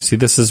See,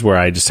 this is where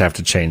I just have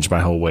to change my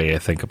whole way I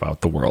think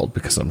about the world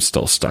because I'm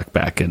still stuck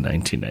back in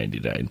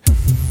 1999.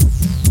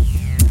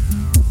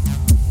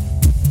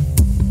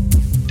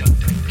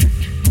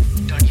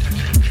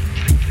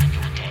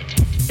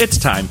 It's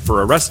time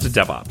for Arrested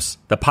DevOps,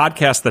 the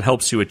podcast that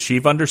helps you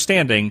achieve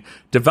understanding,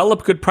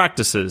 develop good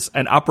practices,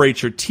 and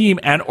operate your team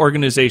and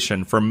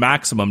organization for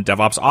maximum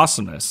DevOps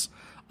awesomeness.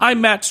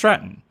 I'm Matt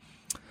Stratton.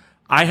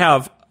 I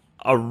have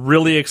a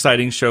really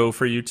exciting show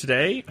for you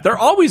today. They're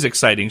always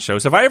exciting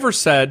shows. Have I ever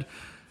said,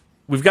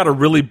 we've got a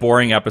really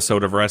boring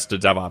episode of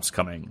Arrested DevOps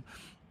coming?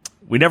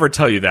 We never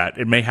tell you that.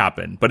 It may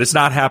happen, but it's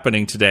not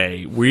happening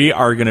today. We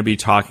are going to be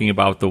talking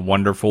about the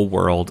wonderful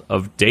world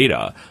of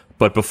data.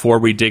 But before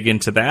we dig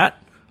into that,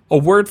 a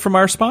word from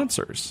our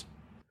sponsors.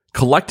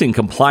 Collecting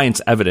compliance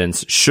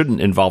evidence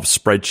shouldn't involve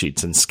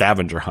spreadsheets and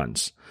scavenger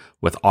hunts.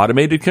 With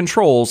automated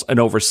controls and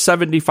over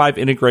 75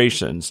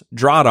 integrations,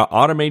 Drata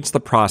automates the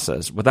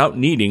process without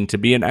needing to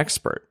be an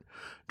expert.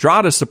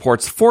 Drata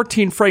supports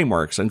 14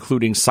 frameworks,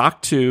 including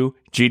SOC 2,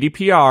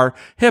 GDPR,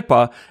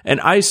 HIPAA, and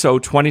ISO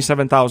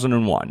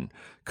 27001.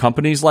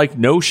 Companies like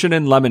Notion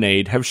and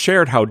Lemonade have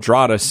shared how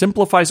Drata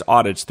simplifies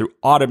audits through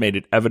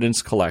automated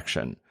evidence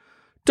collection.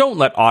 Don't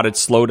let audits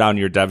slow down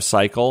your dev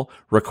cycle.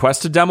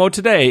 Request a demo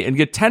today and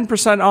get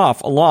 10%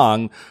 off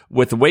along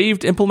with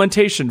waived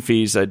implementation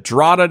fees at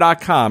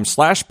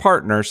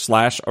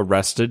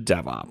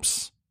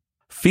drata.com/partner/arresteddevops.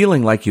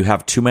 Feeling like you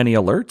have too many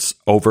alerts,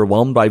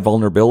 overwhelmed by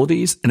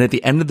vulnerabilities, and at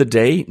the end of the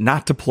day,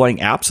 not deploying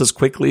apps as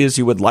quickly as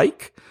you would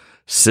like?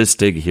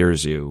 Sysdig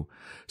hears you.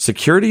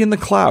 Security in the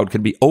cloud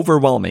can be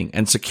overwhelming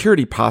and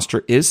security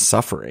posture is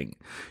suffering.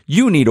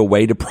 You need a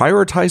way to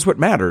prioritize what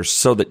matters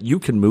so that you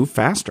can move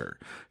faster.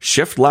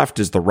 Shift left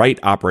is the right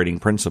operating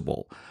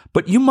principle,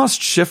 but you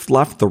must shift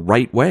left the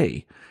right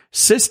way.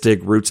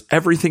 Sysdig roots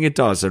everything it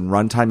does in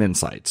runtime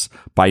insights.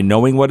 By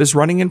knowing what is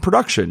running in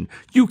production,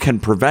 you can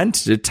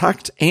prevent,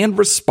 detect, and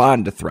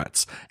respond to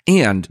threats,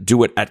 and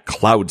do it at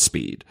cloud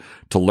speed.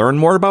 To learn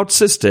more about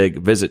Sysdig,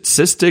 visit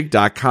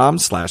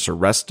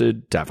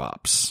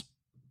sysdig.com/arresteddevops.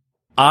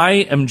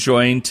 I am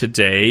joined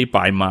today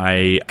by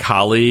my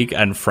colleague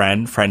and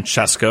friend,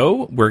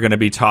 Francesco. We're going to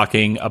be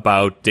talking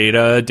about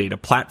data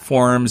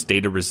platforms,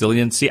 data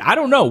resiliency. I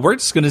don't know. We're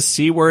just going to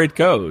see where it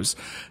goes.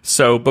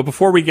 But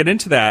before we get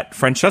into that,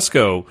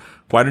 Francesco,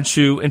 why don't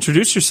you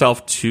introduce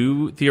yourself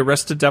to the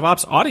Arrested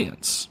DevOps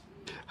audience?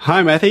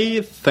 Hi,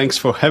 Matty. Thanks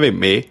for having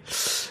me.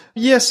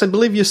 Yes, I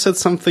believe you said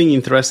something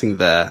interesting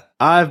there.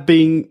 I've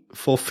been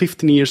for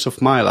 15 years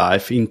of my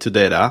life into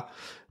data.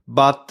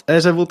 But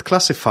as I would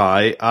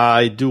classify,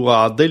 I do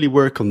a daily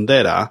work on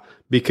data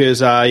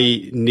because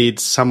I need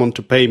someone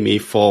to pay me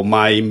for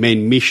my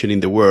main mission in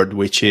the world,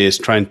 which is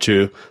trying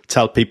to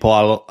tell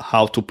people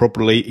how to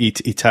properly eat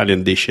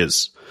Italian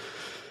dishes.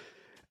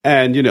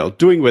 And,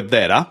 doing with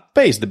data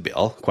pays the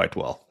bill quite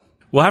well.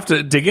 We'll have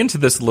to dig into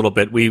this a little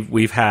bit.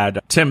 We've had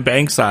Tim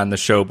Banks on the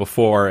show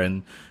before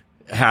and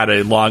had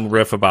a long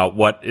riff about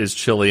what is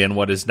chili and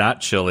what is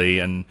not chili,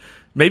 and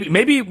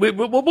Maybe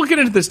we'll get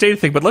into this data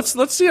thing, but let's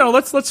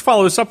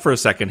follow this up for a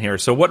second here.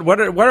 So what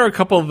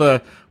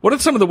are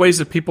some of the ways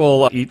that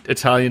people eat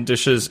Italian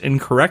dishes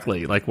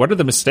incorrectly? Like, what are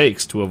the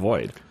mistakes to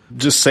avoid?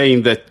 Just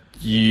saying that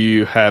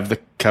you have the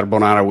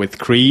carbonara with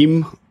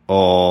cream,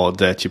 or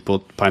that you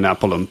put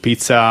pineapple on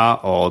pizza,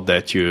 or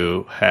that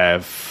you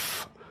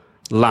have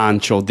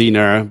lunch or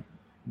dinner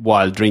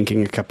while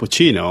drinking a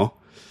cappuccino.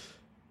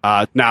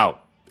 Now,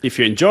 if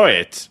you enjoy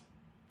it,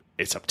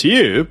 it's up to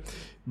you.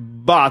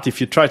 But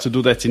if you try to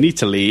do that in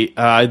Italy,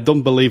 I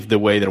don't believe the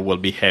waiter will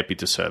be happy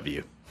to serve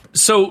you.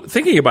 So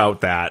thinking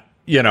about that,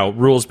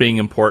 rules being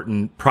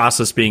important,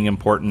 process being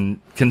important,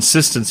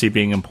 consistency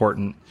being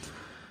important,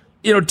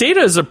 data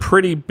is a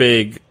pretty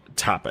big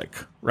topic,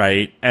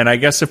 right? And I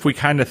guess if we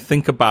kind of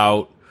think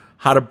about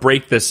how to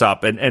break this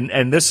up,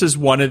 and this is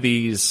one of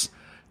these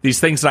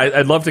things that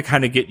I'd love to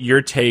kind of get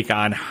your take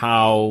on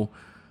how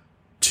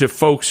to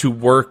folks who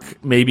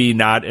work maybe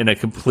not in a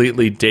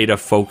completely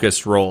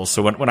data-focused role.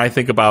 So when I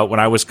think about when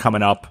I was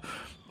coming up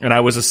and I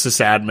was a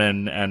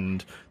sysadmin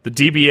and the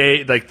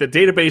DBA, like the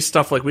database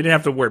stuff, like we didn't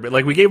have to worry, but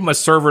like we gave them a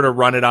server to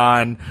run it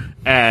on,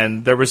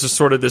 and there was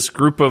this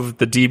group of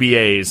the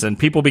DBAs, and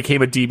people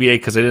became a DBA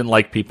because they didn't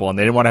like people and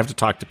they didn't want to have to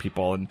talk to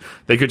people, and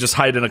they could just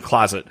hide in a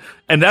closet.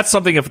 And that's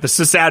something if the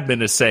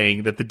sysadmin is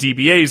saying that the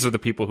DBAs are the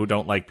people who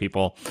don't like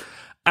people.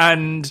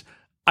 And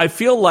I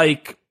feel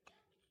like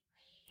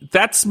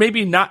that's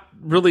maybe not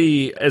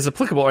really as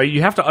applicable. Right?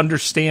 You have to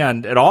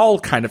understand at all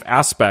kind of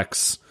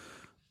aspects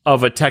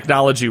of a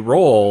technology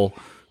role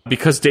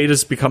because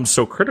data's become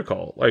so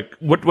critical. Like,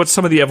 what's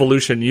some of the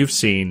evolution you've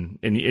seen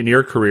in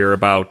your career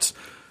about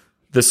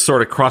this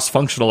sort of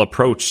cross-functional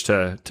approach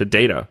to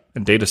data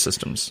and data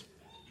systems?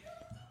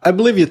 I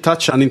believe you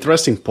touch an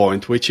interesting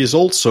point, which is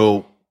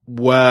also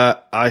where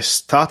I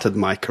started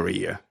my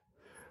career.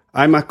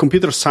 I'm a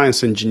computer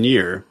science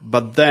engineer,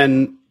 but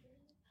then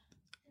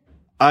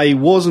I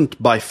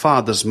wasn't by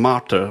far the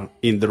smarter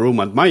in the room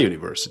at my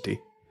university,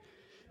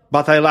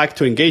 but I like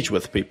to engage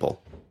with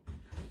people.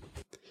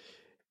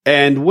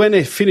 And when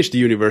I finished the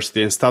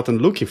university and started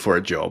looking for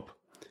a job,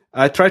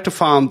 I tried to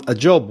find a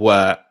job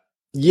where,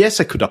 yes,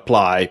 I could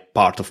apply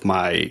part of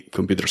my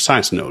computer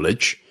science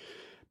knowledge,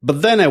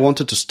 but then I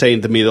wanted to stay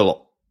in the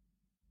middle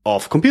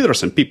of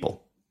computers and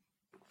people.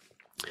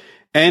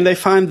 And I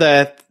find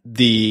that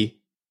the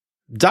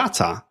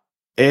data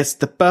is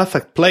the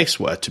perfect place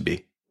where to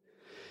be.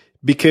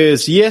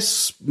 Because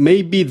yes,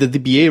 maybe the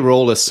DBA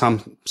role is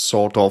some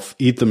sort of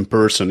hidden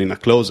person in a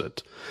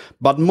closet,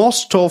 but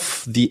most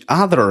of the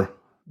other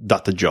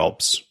data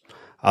jobs,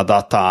 a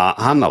data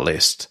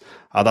analyst,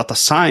 a data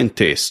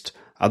scientist,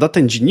 a data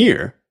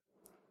engineer,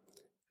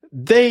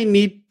 they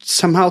need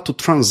somehow to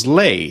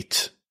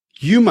translate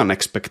human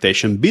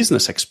expectation,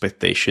 business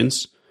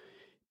expectations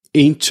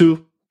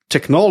into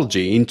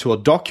technology, into a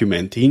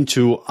document,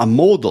 into a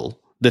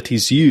model that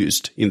is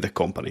used in the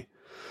company.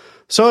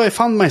 So I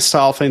found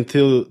myself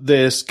into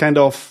this kind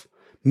of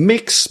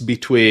mix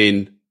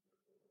between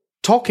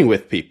talking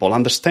with people,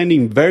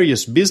 understanding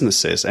various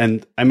businesses.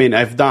 And I mean,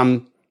 I've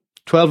done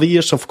 12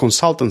 years of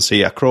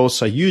consultancy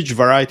across a huge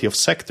variety of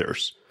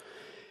sectors.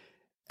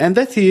 And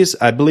that is,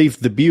 I believe,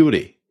 the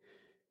beauty.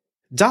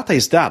 Data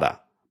is data,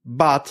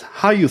 but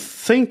how you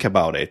think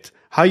about it,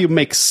 how you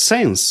make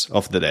sense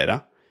of the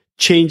data,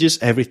 changes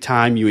every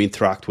time you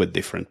interact with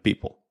different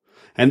people.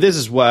 And this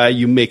is where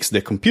you mix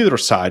the computer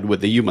side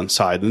with the human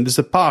side. And this is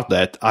the part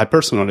that I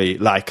personally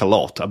like a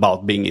lot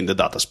about being in the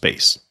data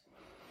space.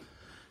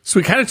 So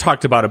we kind of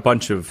talked about a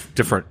bunch of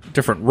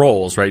different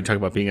roles, right? You talk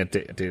about being a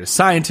data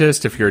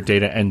scientist. If you're a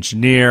data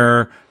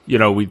engineer,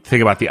 we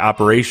think about the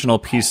operational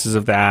pieces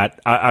of that.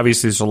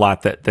 Obviously, there's a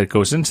lot that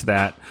goes into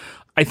that.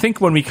 I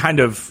think when we kind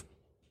of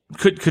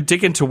could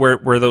dig into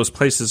where those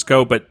places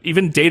go, but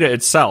even data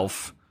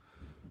itself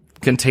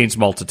contains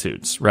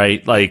multitudes,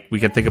 right? Like we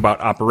can think about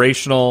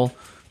operational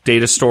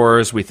data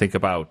stores. We think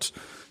about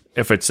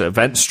if it's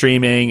event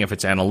streaming, if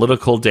it's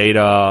analytical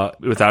data,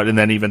 and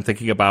then even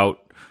thinking about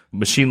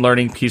machine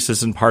learning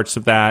pieces and parts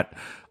of that.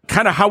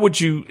 Kind of how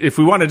would you, if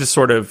we wanted to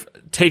sort of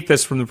take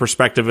this from the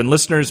perspective, and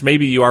listeners,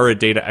 maybe you are a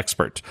data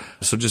expert,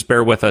 so just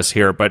bear with us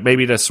here, but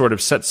maybe to sort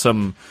of set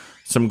some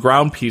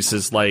ground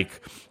pieces, like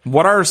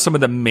what are some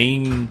of the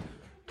main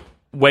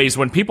ways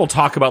when people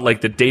talk about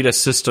like the data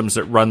systems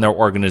that run their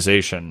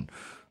organization,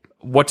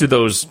 what do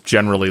those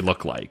generally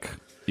look like,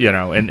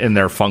 in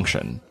their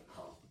function?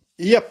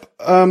 Yep.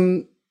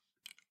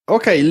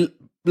 Okay.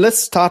 Let's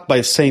start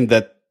by saying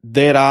that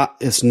data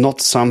is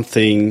not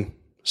something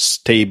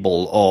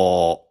stable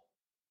or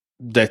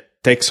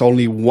that takes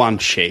only one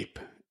shape.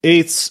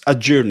 It's a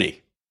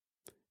journey.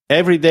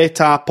 Every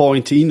data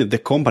point in the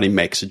company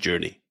makes a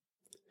journey.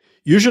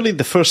 Usually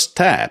the first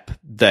step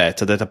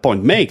that a data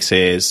point makes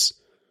is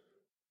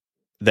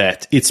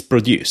that it's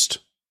produced.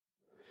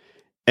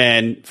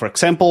 And for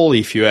example,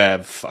 if you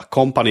have a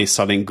company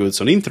selling goods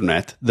on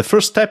internet, the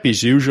first step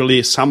is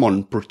usually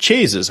someone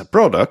purchases a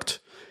product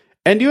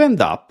and you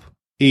end up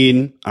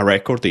in a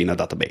record in a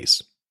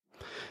database.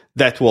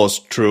 That was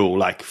true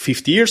like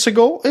 50 years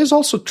ago, is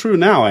also true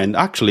now, and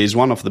actually is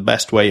one of the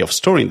best way of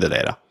storing the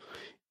data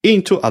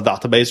into a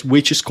database,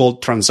 which is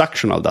called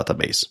transactional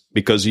database,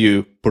 because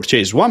you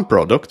purchase one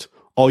product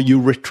or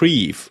you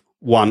retrieve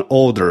one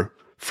order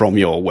from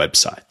your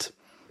website.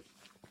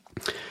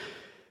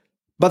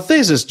 But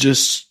this is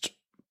just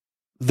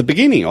the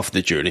beginning of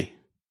the journey.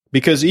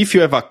 Because if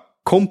you have a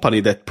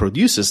company that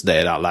produces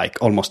data, like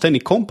almost any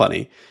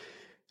company,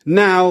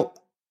 now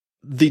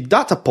the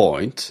data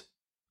point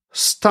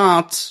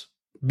starts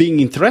being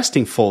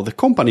interesting for the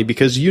company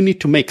because you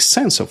need to make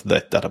sense of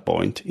that data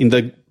point in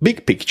the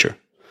big picture.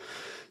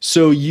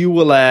 So you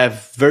will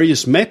have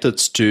various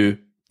methods to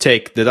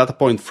take the data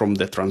point from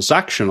the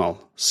transactional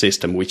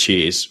system, which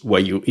is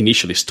where you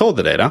initially store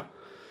the data,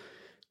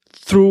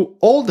 through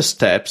all the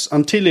steps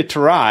until it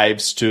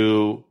arrives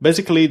to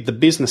basically the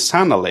business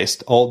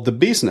analyst or the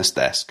business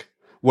desk,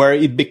 where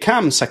it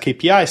becomes a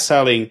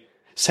KPI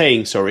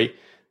saying,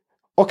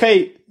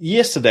 okay,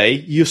 yesterday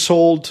you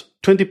sold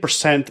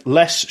 20%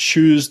 less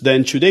shoes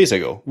than 2 days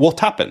ago. What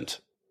happened?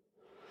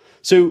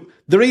 So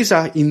there is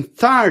an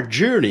entire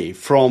journey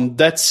from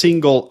that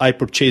single, I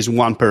purchased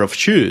one pair of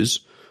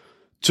shoes,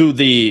 to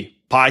the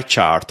pie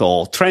chart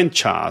or trend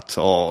chart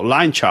or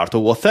line chart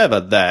or whatever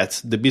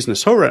that the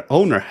business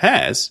owner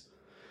has,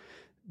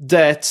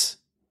 that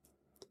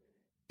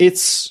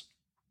it's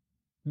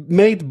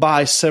made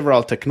by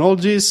several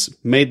technologies,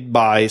 made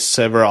by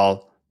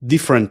several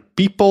different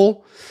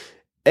people,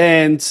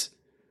 and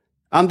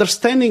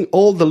understanding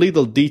all the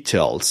little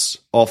details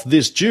of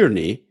this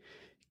journey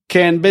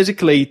can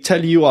basically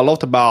tell you a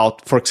lot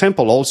about, for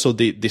example, also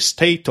the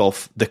state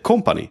of the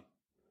company.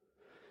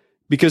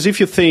 Because if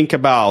you think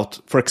about,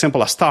 for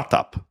example, a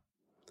startup,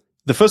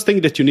 the first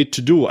thing that you need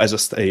to do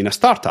in a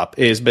startup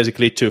is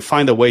basically to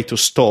find a way to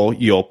store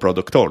your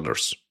product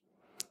orders.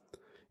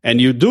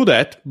 And you do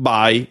that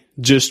by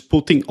just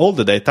putting all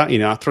the data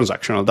in a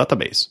transactional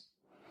database.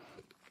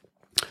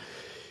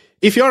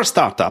 If you're a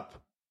startup,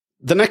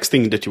 the next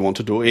thing that you want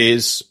to do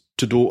is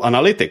to do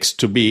analytics,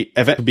 to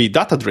be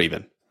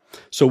data-driven.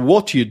 So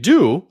what you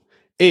do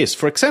is,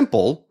 for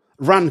example,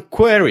 run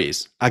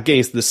queries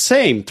against the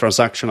same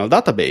transactional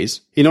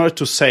database in order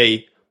to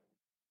say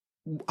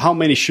how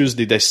many shoes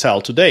did I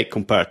sell today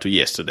compared to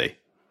yesterday.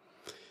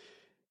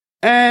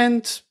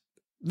 And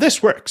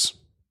this works.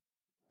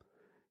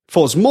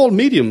 For a small,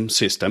 medium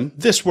system,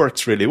 this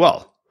works really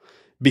well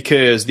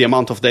because the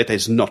amount of data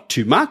is not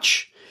too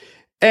much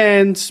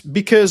and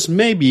because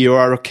maybe you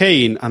are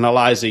okay in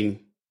analyzing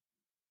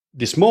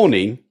this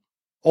morning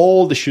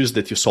all the shoes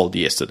that you sold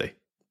yesterday.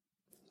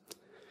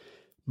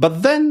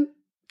 But then,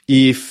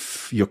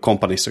 if your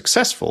company is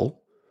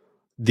successful,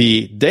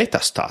 the data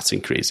starts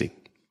increasing.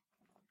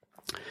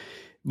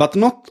 But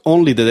not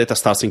only the data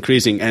starts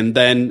increasing, and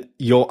then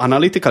your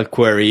analytical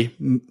query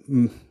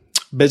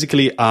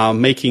basically are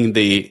making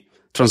the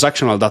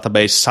transactional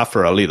database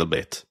suffer a little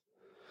bit.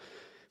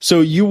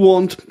 So you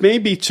want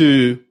maybe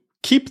to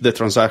keep the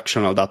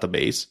transactional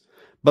database,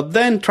 but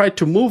then try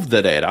to move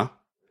the data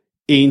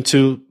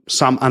into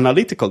some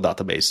analytical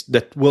database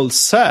that will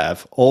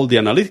serve all the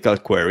analytical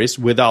queries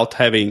without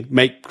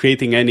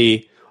creating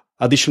any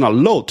additional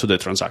load to the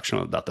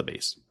transactional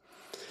database.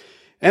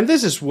 And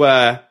this is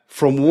where,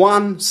 from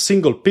one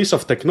single piece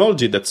of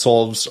technology that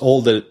solves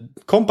all the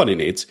company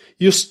needs,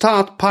 you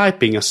start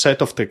piping a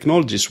set of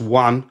technologies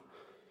one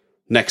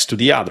next to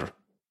the other.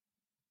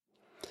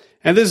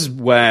 And this is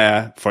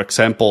where, for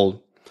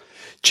example,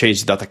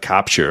 change data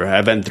capture,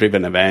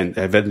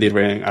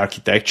 event-driven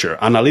architecture,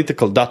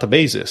 analytical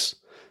databases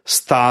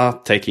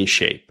start taking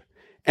shape.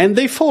 And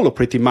they follow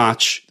pretty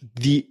much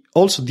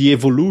also the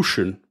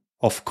evolution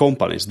of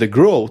companies, the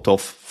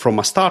growth from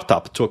a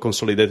startup to a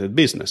consolidated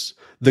business,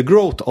 the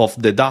growth of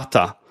the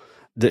data,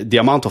 the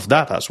amount of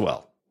data as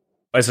well.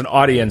 As an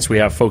audience, we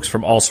have folks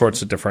from all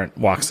sorts of different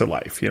walks of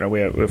life.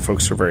 We have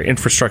folks who are very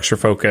infrastructure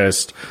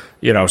focused.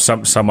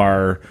 Some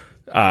are,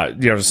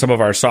 some of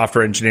our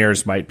software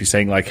engineers might be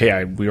saying like,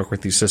 hey, we work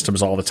with these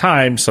systems all the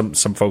time. Some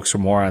folks who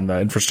are more on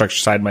the infrastructure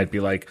side might be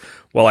like,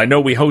 well, I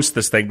know we host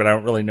this thing, but I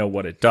don't really know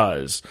what it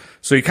does.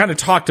 So you kind of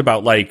talked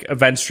about like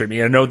event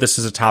streaming. I know this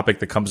is a topic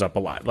that comes up a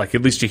lot. Like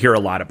at least you hear a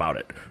lot about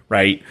it,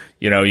 right?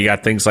 You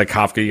got things like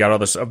Kafka, you got all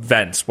this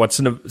events.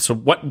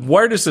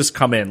 Where does this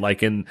come in?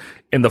 Like in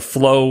the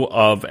flow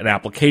of an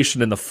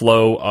application, in the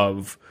flow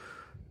of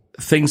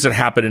things that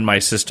happen in my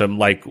system,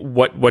 like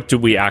what do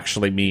we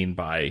actually mean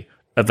by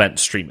event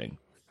streaming?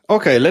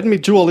 Okay, let me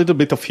do a little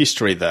bit of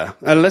history there.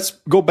 And let's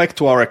go back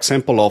to our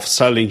example of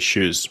selling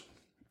shoes.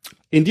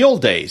 In the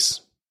old days,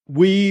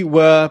 we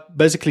were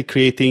basically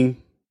creating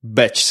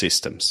batch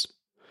systems,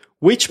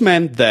 which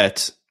meant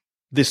that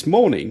this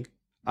morning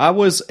I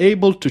was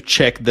able to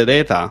check the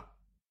data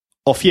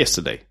of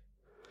yesterday.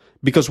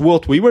 Because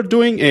what we were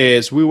doing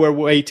is we were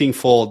waiting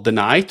for the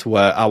night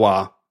where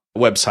our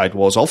website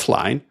was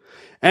offline,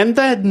 and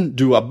then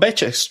do a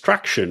batch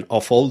extraction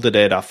of all the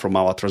data from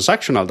our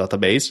transactional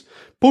database,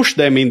 push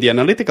them in the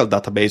analytical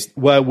database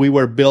where we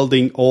were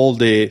building all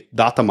the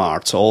data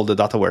marts, all the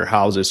data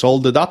warehouses, all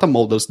the data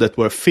models that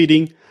were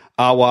feeding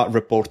our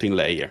reporting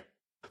layer.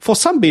 For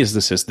some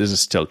businesses, this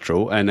is still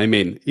true. And I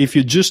mean, if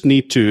you just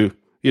need to,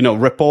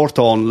 report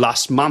on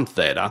last month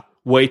data,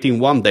 waiting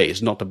 1 day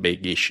is not a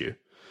big issue.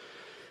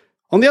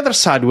 On the other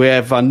side, we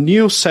have a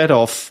new set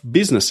of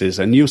businesses,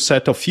 a new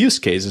set of use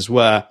cases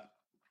where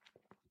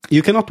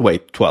you cannot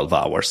wait 12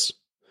 hours.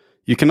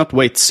 You cannot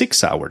wait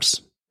 6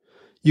 hours.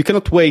 You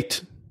cannot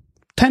wait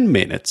 10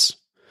 minutes.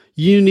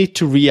 You need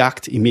to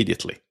react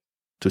immediately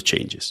to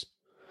changes.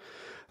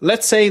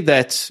 Let's say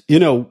that,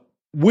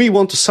 we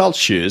want to sell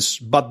shoes,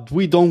 but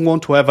we don't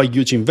want to have a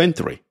huge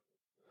inventory.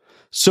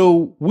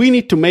 So we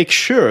need to make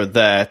sure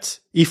that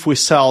if we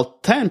sell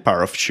 10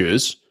 pair of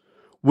shoes,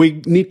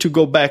 we need to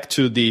go back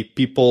to the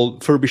people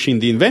furbishing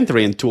the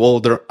inventory and to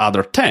order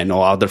other 10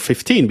 or other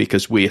 15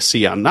 because we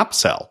see an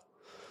upsell.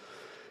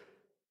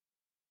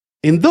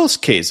 In those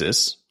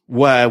cases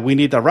where we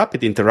need a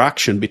rapid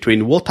interaction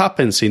between what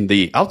happens in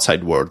the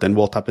outside world and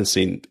what happens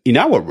in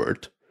our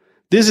world,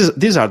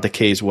 these are the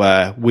cases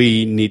where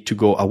we need to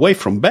go away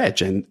from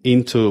batch and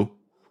into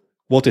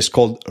what is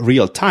called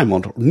real time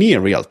or near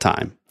real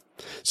time.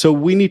 So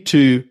we need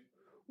to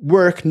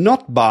work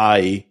not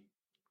by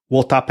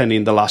what happened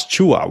in the last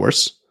 2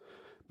 hours,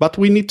 but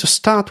we need to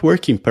start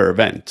working per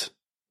event.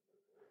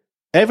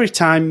 Every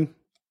time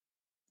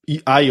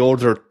I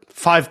order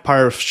 5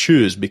 pair of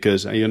shoes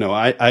because,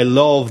 I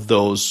love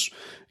those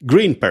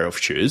green pair of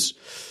shoes,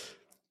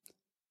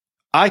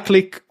 I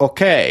click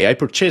OK, I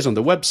purchase on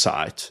the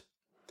website.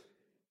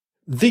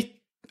 The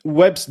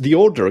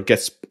order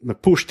gets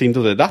pushed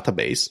into the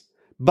database,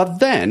 but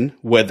then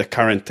with the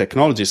current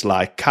technologies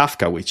like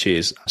Kafka, which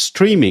is a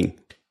streaming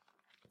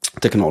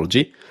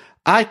technology,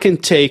 I can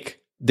take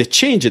the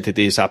change that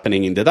is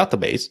happening in the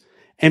database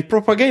and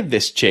propagate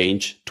this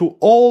change to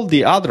all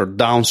the other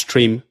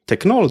downstream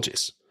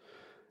technologies.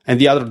 And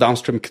the other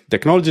downstream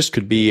technologies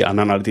could be an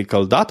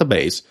analytical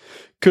database,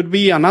 could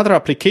be another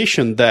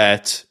application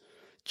that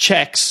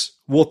checks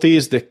what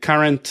is the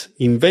current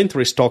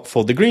inventory stock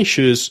for the green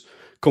shoes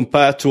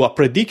compared to a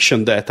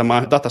prediction that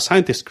a data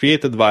scientist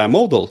created via a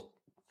model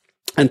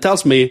and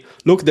tells me,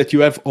 look, that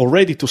you have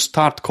already to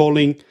start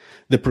calling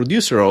the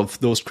producer of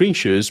those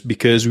screenshots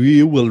because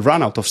we will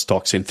run out of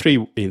stocks in 3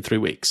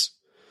 weeks.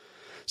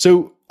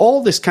 So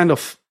all this kind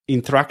of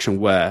interaction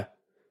where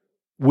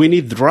we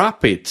need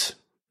rapid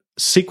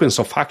sequence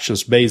of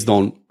actions based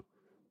on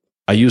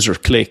a user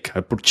click,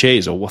 a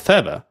purchase, or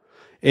whatever,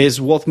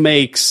 is what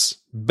makes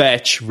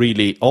batch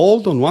really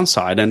old on one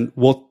side and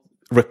what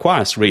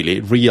requires really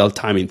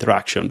real-time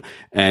interaction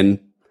and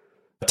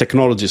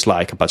technologies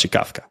like Apache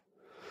Kafka.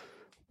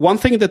 One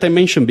thing that I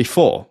mentioned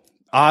before,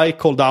 I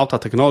called out a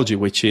technology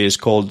which is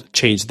called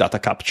change data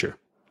capture.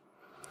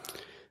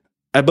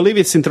 I believe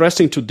it's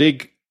interesting to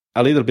dig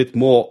a little bit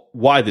more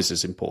why this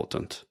is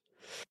important.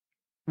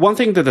 One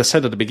thing that I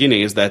said at the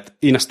beginning is that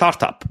in a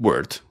startup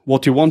world,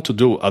 what you want to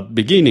do at the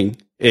beginning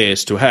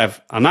is to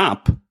have an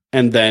app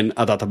and then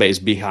a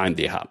database behind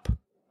the app.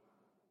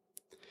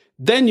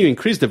 Then you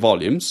increase the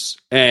volumes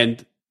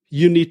and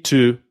you need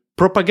to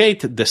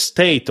propagate the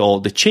state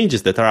or the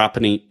changes that are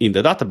happening in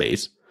the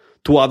database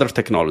to other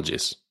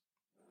technologies.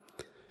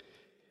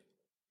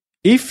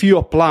 If you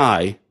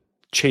apply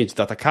change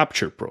data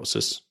capture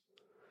process,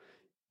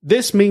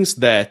 this means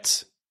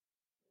that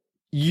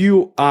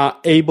you are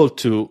able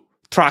to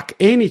track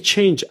any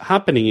change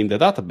happening in the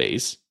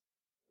database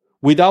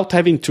without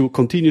having to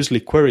continuously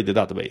query the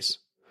database.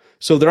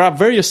 So there are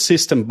various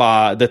systems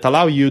that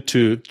allow you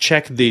to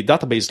check the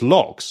database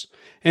logs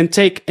and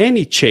take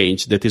any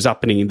change that is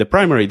happening in the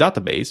primary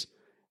database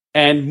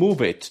and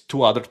move it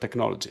to other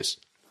technologies.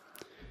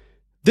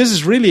 This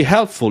is really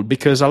helpful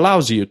because it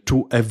allows you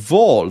to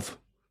evolve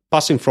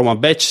passing from a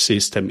batch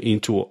system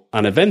into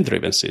an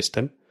event-driven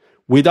system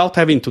without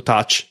having to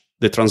touch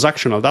the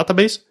transactional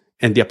database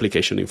and the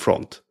application in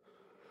front.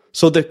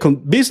 So the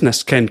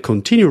business can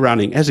continue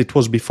running as it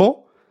was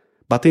before,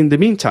 but in the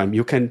meantime,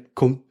 you can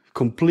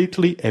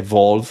completely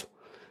evolve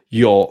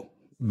your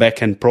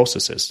backend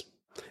processes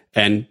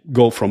and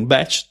go from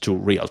batch to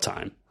real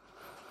time.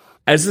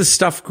 As this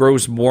stuff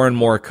grows more and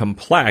more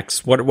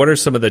complex, what are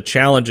some of the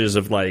challenges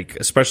of, like,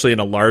 especially in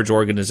a large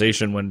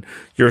organization when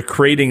you're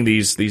creating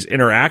these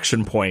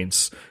interaction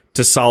points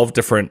to solve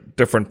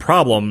different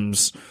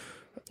problems?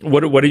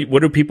 What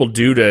do people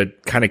do to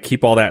kind of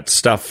keep all that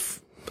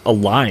stuff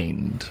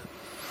aligned?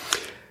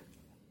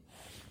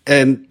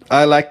 And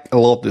I like a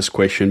lot this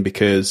question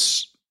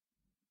because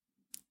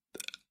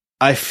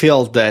I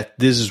feel that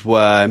this is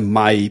where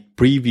my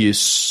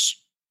previous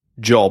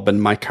job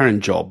and my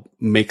current job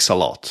makes a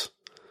lot.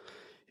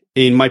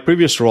 In my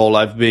previous role,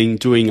 I've been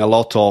doing a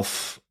lot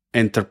of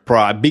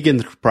big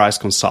enterprise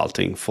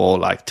consulting for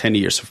like 10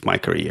 years of my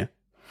career.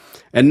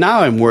 And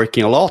now I'm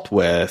working a lot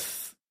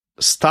with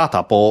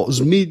startup or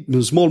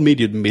small,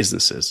 medium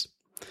businesses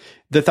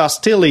that are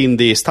still in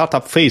the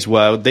startup phase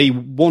where they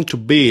want to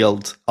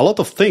build a lot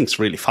of things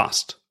really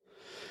fast.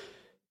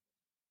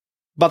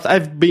 But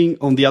I've been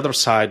on the other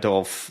side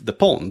of the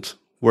pond,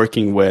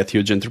 working with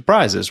huge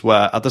enterprises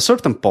where at a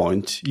certain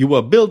point you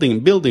were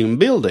building,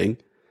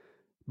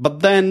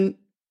 but then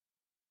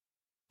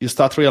you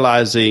start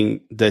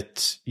realizing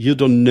that you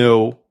don't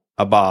know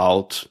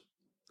about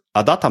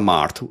a data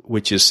mart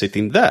which is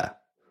sitting there.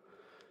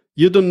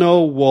 You don't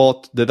know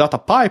what the data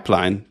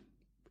pipeline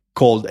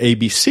called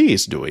ABC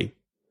is doing.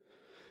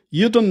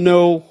 You don't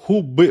know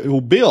who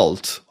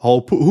built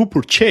or who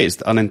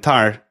purchased an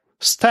entire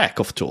stack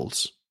of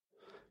tools.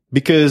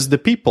 Because the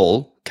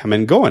people come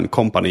and go and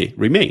company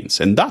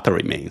remains and data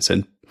remains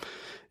and,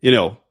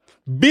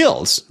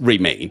 bills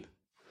remain.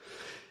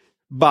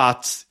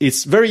 But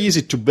it's very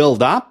easy to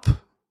build up.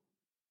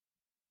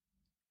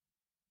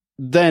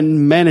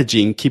 Then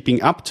managing,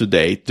 keeping up to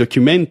date,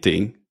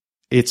 documenting,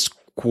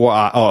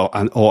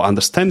 or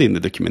understanding the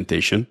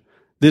documentation.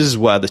 This is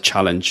where the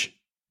challenge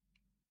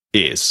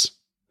is.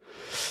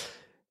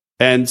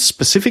 And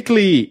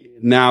specifically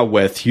now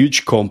with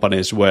huge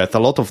companies with a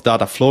lot of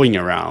data flowing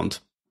around,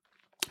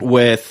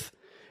 with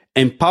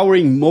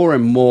empowering more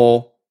and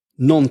more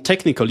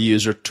non-technical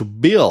users to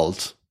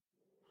build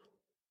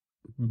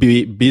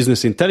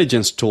business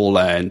intelligence tool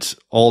and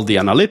all the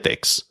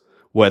analytics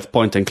with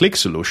point-and-click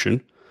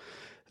solution,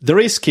 the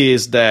risk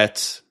is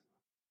that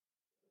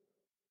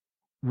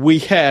we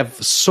have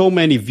so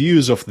many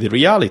views of the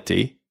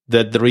reality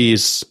that there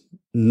is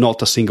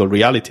not a single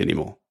reality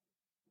anymore.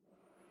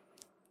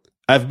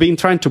 I've been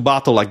trying to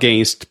battle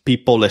against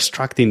people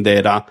extracting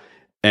data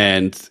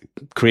and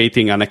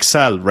creating an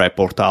Excel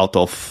report out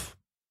of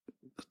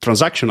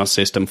transactional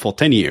system for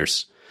 10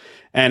 years.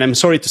 And I'm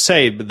sorry to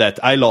say that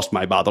I lost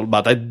my battle,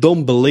 but I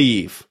don't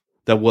believe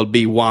there will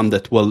be one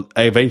that will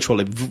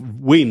eventually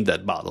win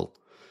that battle.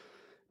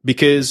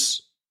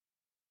 Because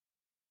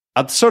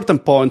at a certain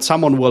point,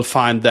 someone will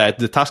find that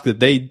the task that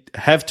they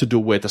have to do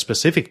with a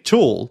specific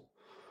tool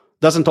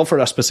doesn't offer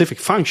a specific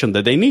function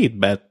that they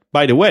need. But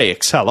by the way,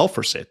 Excel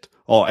offers it.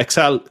 Or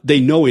Excel, they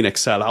know in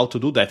Excel how to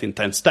do that in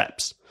 10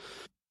 steps.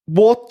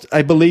 What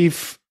I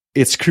believe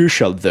is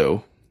crucial,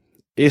 though,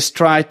 is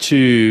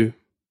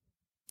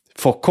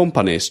for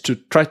companies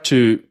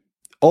to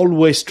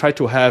always try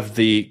to have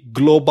the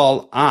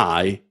global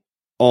eye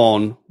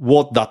on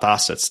what data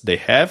assets they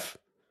have,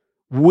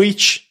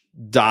 which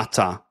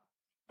data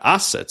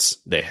assets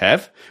they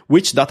have,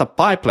 which data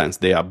pipelines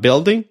they are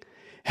building,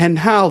 and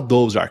how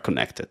those are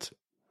connected.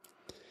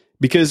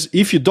 Because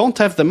if you don't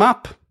have the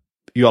map,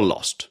 you are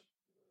lost.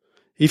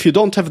 If you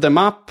don't have the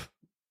map,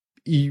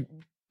 you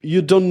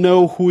don't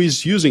know who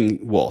is using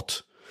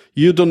what.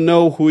 You don't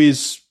know who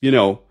is,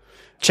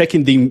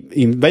 checking the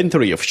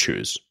inventory of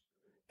shoes.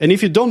 And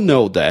if you don't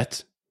know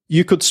that,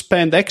 you could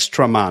spend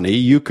extra money.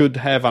 You could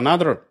have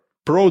another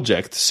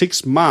project,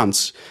 6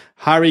 months,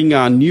 hiring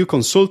a new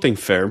consulting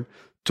firm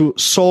to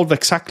solve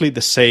exactly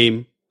the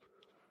same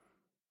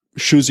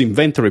shoes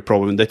inventory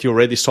problem that you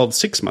already solved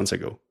 6 months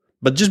ago.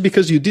 But just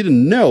because you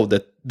didn't know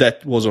that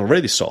that was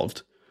already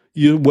solved,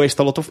 you waste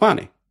a lot of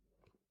money.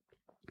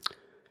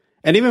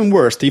 And even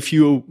worse, if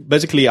you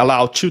basically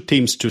allow two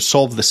teams to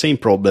solve the same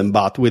problem,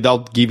 but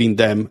without giving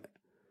them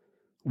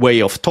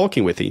way of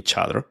talking with each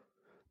other,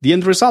 the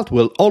end result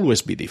will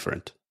always be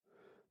different.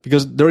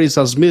 Because there is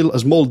a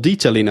small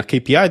detail in a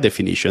KPI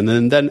definition,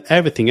 and then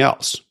everything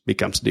else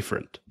becomes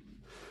different.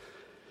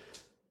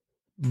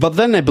 But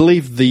then I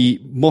believe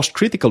the most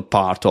critical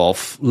part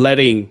of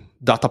letting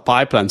data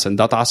pipelines and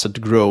data assets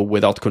grow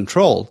without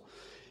control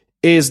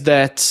is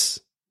that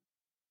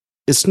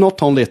it's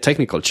not only a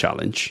technical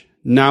challenge.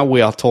 Now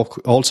we are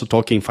also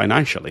talking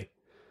financially.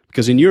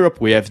 Because in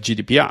Europe, we have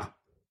GDPR.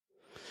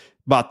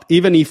 But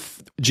even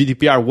if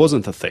GDPR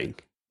wasn't a thing,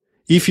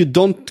 if you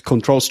don't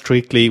control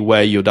strictly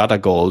where your data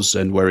goes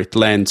and where it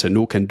lands and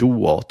who can do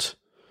what,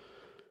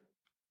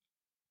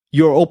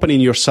 you're opening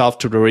yourself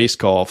to the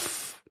risk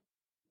of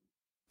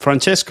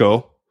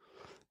Francesco,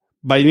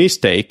 by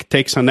mistake,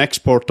 takes an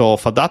export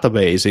of a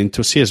database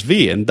into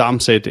CSV and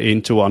dumps it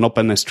into an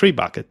OpenS3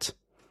 bucket.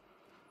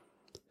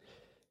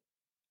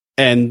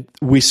 And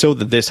we saw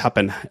that this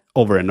happened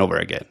over and over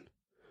again.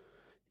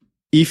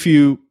 If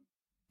you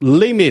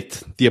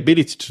limit the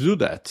ability to do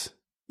that,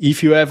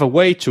 if you have a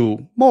way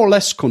to more or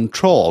less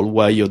control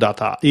where your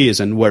data is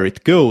and where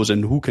it goes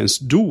and who can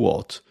do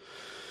what,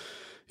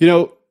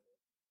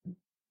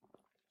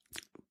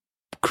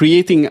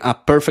 creating a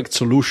perfect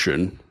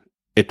solution,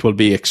 it will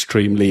be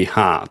extremely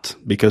hard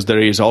because there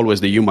is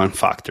always the human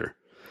factor.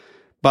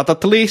 But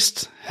at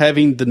least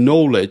having the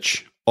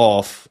knowledge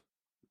of,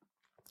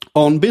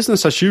 on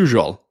business as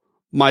usual,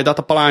 my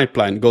data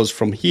pipeline goes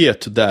from here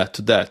to there,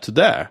 to there, to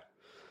there,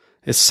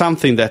 is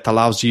something that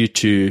allows you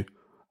to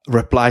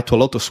reply to a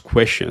lot of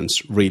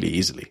questions really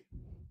easily.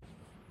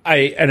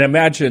 And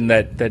imagine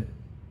that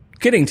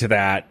getting to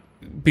that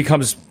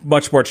becomes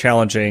much more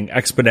challenging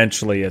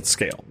exponentially at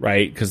scale,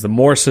 right? Because the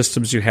more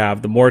systems you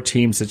have, the more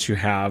teams that you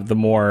have, the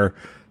more,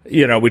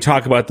 we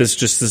talk about this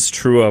just as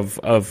true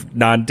of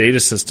non-data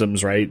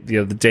systems, right?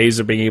 The days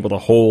of being able to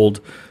hold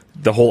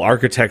the whole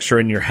architecture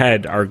in your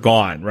head are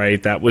gone,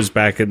 right? That was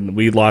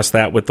we lost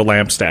that with the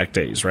LAMP stack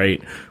days,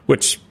 right?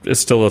 Which is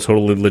still a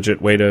totally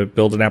legit way to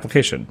build an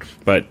application.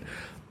 But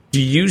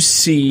do you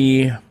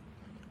see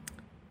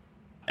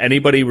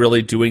anybody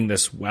really doing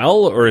this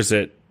well, or is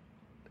it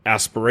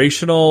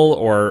aspirational,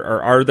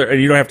 or are there,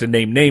 and you don't have to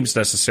name names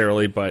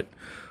necessarily, but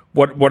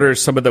what are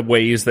some of the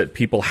ways that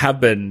people have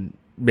been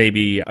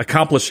maybe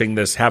accomplishing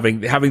this,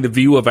 having the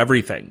view of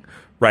everything,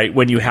 right?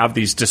 When you have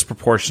these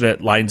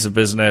disproportionate lines of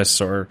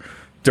business or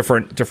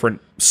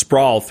different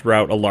sprawl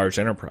throughout a large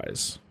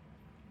enterprise.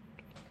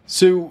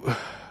 So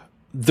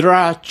there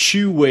are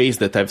two ways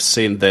that I've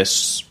seen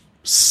this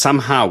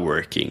somehow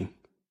working.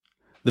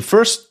 The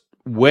first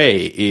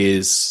way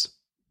is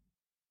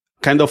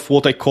kind of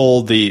what I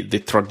call the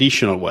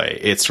traditional way.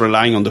 It's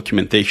relying on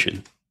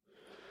documentation.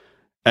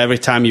 Every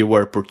time you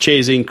were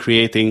purchasing,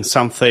 creating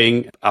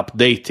something,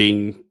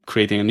 updating,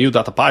 creating a new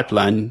data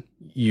pipeline,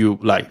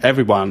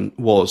 everyone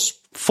was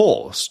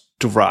forced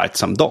to write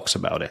some docs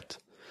about it.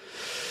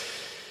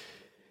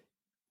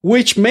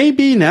 Which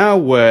maybe now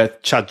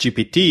with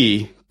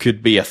ChatGPT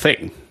could be a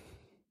thing.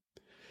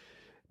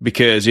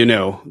 Because,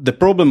 the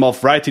problem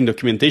of writing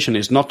documentation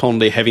is not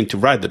only having to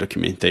write the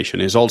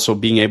documentation, it's also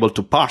being able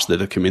to parse the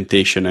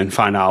documentation and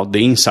find out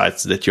the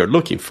insights that you're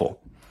looking for.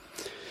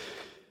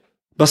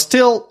 But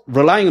still,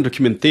 relying on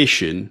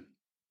documentation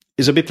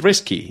is a bit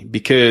risky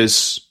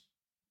because,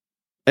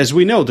 as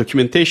we know,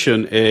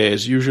 documentation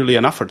is usually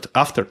an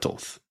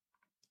afterthought.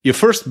 You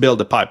first build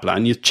the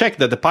pipeline, you check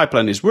that the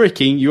pipeline is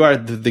working,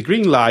 the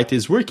green light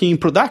is working in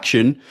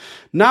production.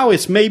 Now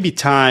it's maybe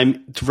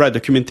time to write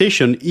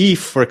documentation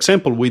if, for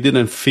example, we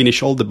didn't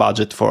finish all the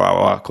budget for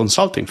our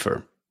consulting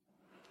firm.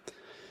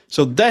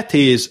 So that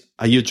is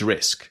a huge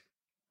risk.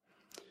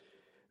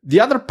 The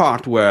other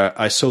part where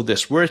I saw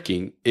this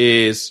working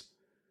is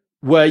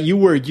where you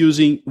were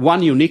using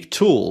one unique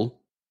tool,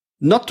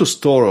 not to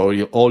store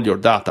all your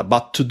data,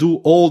 but to do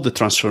all the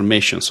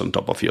transformations on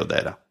top of your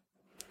data.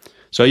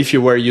 So if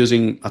you were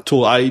using a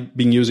tool, I've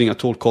been using a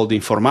tool called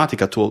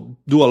Informatica to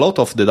do a lot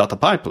of the data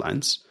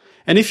pipelines.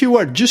 And if you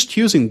were just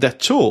using that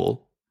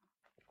tool,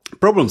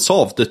 problem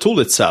solved, the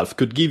tool itself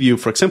could give you,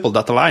 for example,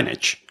 data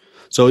lineage.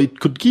 So it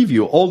could give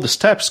you all the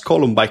steps,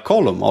 column by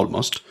column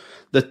almost,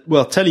 that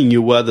were telling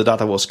you where the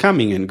data was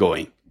coming and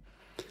going.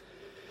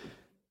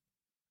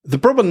 The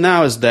problem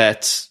now is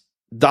that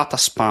data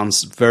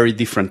spans very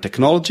different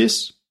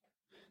technologies,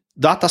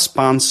 data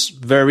spans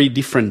very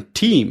different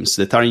teams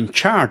that are in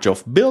charge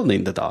of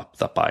building the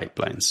data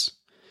pipelines.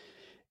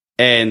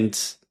 And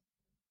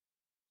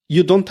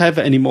you don't have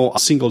anymore a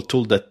single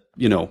tool that,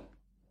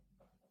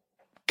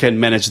 can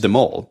manage them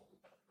all.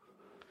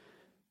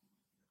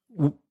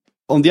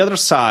 On the other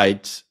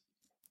side,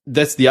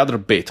 that's the other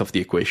bit of the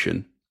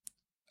equation.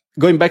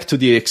 Going back to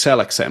the Excel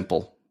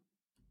example,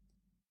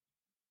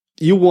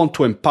 you want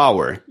to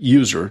empower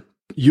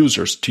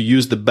users to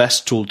use the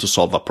best tool to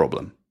solve a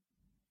problem.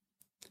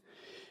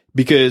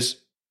 Because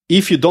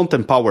if you don't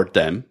empower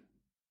them,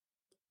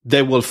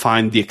 they will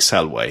find the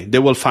Excel way. They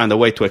will find a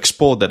way to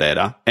export the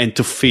data and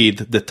to feed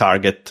the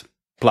target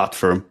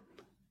platform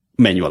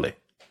manually.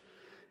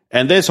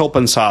 And this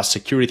opens a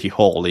security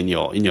hole in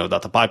your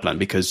data pipeline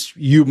because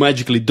you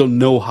magically don't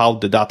know how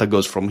the data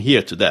goes from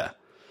here to there.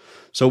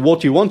 So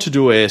what you want to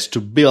do is to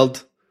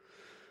build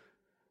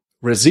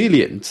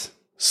resilient,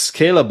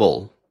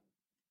 scalable,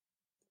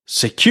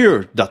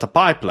 secure data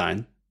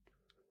pipeline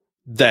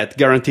that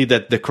guarantee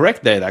that the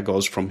correct data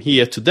goes from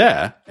here to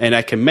there, and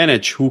I can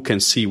manage who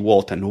can see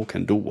what and who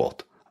can do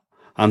what.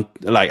 And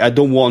I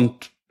don't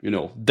want,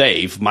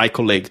 Dave, my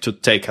colleague, to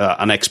take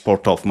an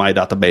export of my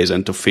database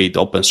and to feed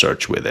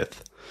OpenSearch with it.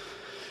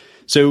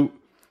 So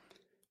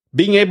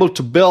being able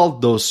to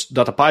build those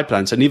data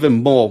pipelines, and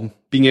even more,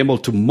 being able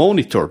to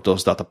monitor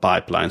those data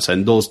pipelines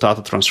and those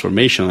data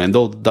transformation and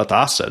those data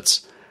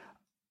assets,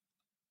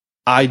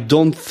 I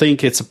don't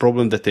think it's a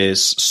problem that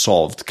is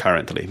solved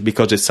currently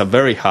because it's a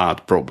very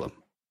hard problem.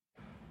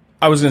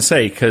 I was going to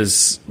say,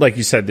 because like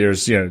you said,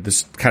 there's,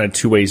 this kind of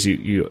two ways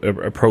you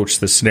approach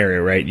the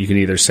scenario, right? You can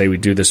either say we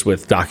do this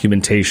with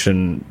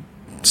documentation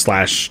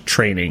 /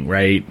 training,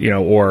 right?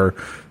 Or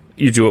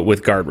you do it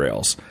with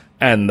guardrails.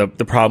 And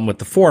the problem with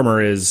the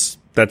former is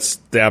that's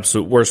the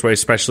absolute worst way,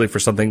 especially for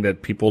something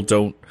that people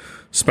don't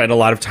spend a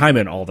lot of time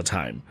in all the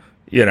time.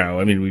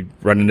 We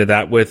run into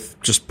that with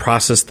just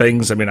process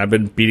things. I've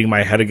been beating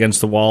my head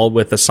against the wall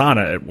with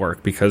Asana at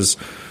work because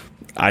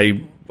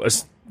I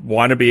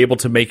want to be able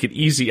to make it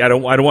easy. I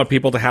don't want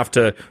people to have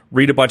to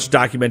read a bunch of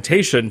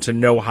documentation to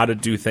know how to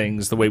do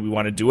things the way we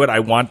want to do it. I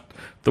want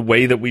the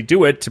way that we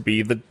do it to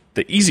be the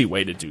easy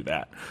way to do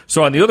that.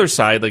 So on the other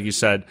side, like you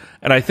said,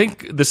 and I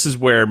think this is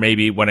where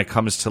maybe when it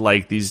comes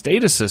to these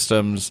data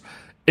systems,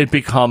 it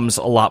becomes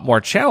a lot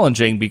more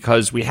challenging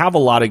because we have a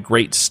lot of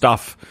great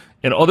stuff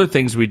and other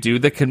things we do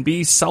that can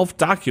be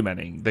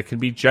self-documenting, that can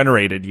be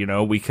generated.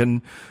 We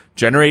can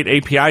generate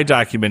API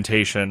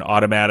documentation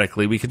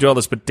automatically. We can do all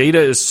this, but data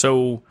is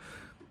so,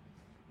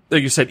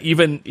 like you said,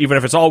 even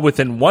if it's all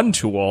within one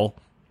tool,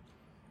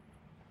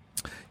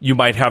 you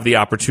might have the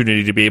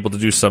opportunity to be able to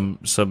do some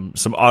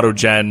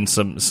auto-gen,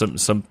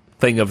 some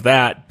thing of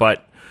that,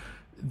 but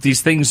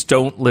these things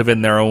don't live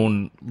in their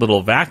own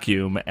little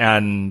vacuum,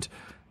 and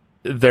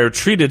they're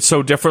treated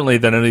so differently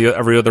than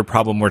every other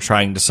problem we're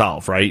trying to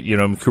solve, right?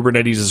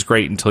 Kubernetes is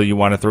great until you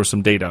want to throw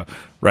some data,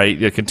 right?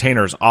 The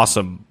container is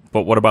awesome,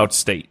 but what about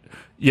state?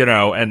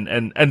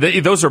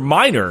 Those are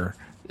minor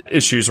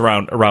issues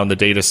around the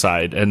data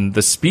side and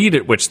the speed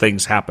at which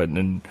things happen,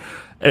 and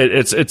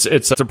it's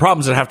the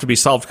problems that have to be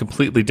solved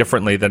completely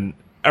differently than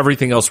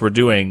everything else we're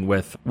doing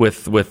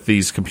with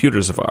these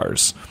computers of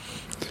ours.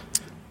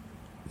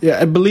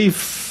 Yeah, I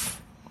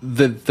believe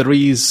that there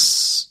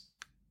is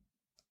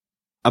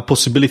a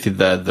possibility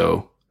there,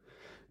 though,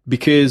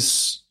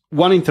 because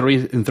one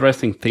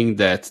interesting thing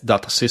that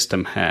data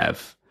systems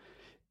have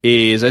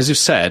is, as you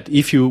said,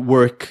 if you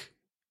work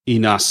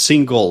in a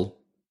single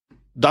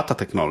data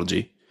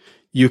technology,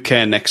 you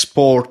can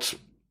export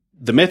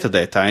the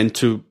metadata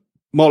into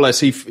more or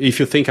less, if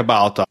you think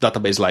about a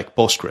database like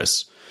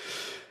Postgres,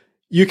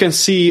 you can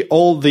see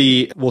all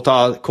the what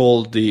are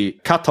called the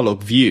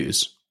catalog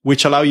views,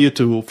 which allow you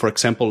to, for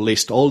example,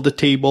 list all the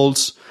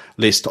tables,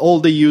 list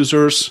all the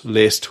users,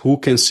 list who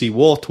can see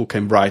what, who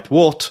can write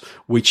what,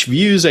 which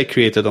views I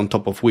created on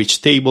top of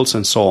which tables,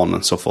 and so on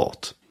and so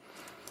forth.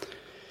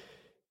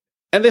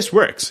 And this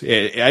works.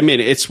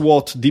 It's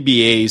what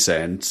DBAs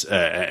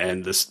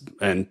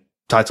and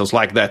titles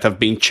like that have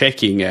been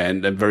checking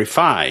and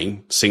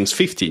verifying since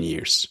 15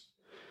 years.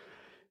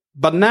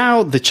 But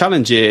now the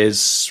challenge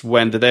is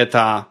when the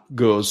data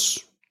goes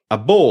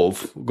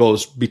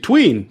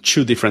between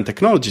two different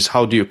technologies,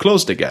 how do you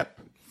close the gap?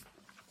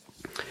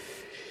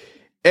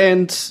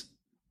 And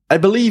I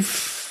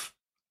believe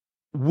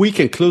we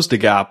can close the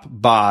gap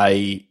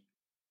by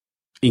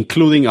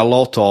including a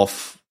lot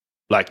of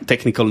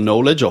technical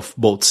knowledge of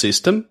both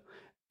system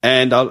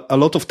and a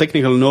lot of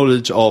technical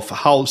knowledge of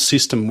how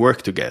systems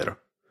work together.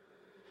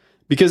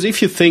 Because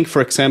if you think,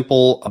 for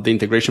example, of the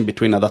integration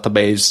between a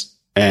database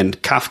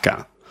and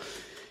Kafka,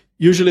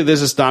 usually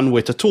this is done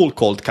with a tool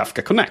called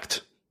Kafka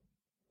Connect.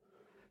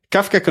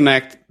 Kafka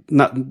Connect,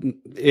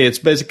 it's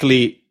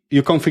basically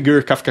you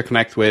configure Kafka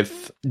Connect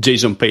with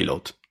JSON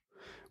payload,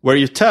 where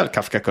you tell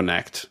Kafka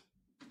Connect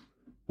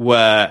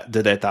where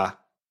the data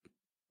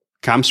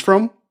comes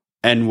from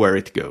and where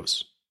it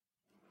goes.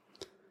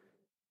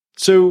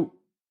 So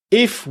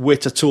if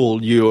with a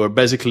tool you are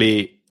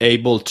basically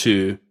able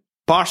to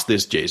parse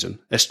this JSON,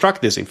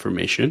 extract this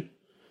information,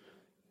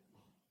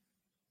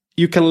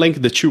 you can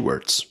link the two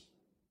words.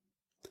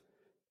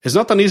 It's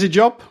not an easy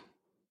job,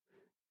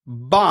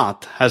 but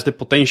has the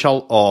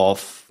potential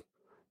of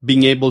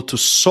being able to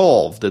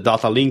solve the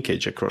data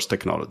linkage across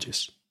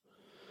technologies.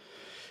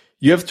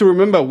 You have to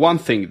remember one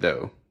thing,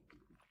 though.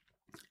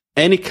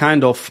 Any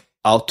kind of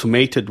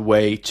automated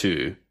way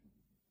to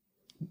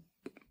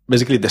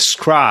basically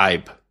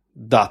describe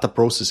data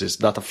processes,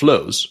 data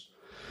flows,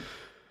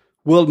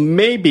 will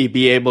maybe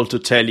be able to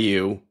tell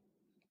you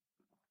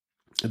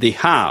the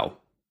how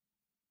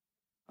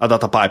a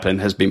data pipeline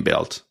has been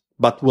built,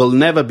 but will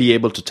never be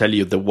able to tell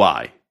you the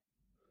why.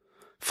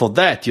 For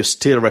that, you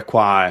still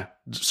require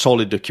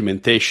solid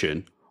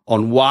documentation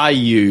on why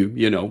you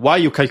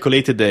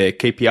calculated the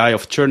KPI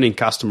of churning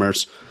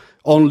customers,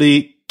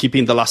 only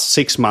keeping the last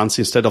 6 months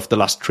instead of the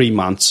last 3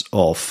 months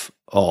of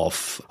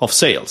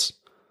sales.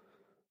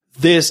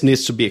 This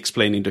needs to be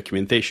explained in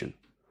documentation.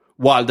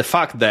 While the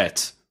fact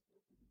that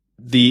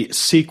the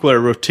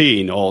SQL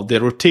routine or the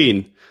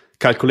routine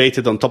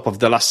calculated on top of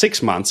the last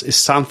 6 months is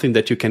something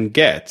that you can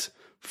get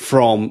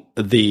from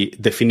the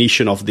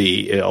definition of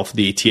the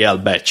ETL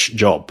batch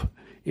job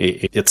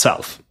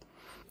itself.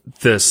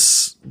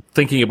 This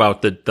thinking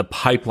about the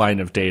pipeline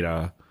of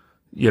data,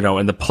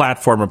 and the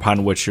platform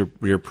upon which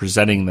you're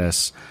presenting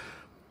this,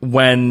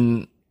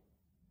 I'm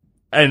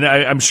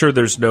sure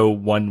there's no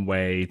one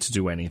way to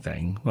do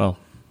anything. Well,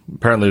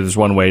 apparently there's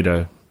one way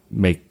to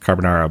make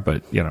carbonara,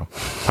 but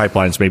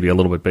pipelines may be a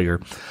little bit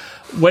bigger.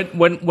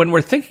 When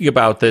we're thinking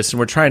about this and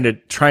we're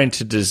trying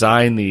to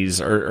design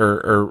these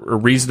or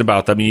reason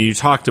about them, you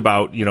talked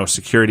about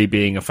security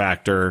being a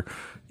factor.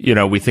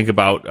 We think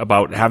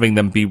about having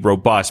them be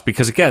robust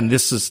because again,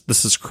 this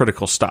is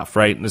critical stuff,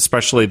 right? And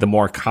especially the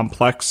more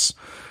complex,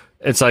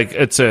 it's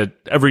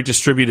every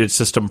distributed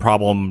system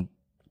problem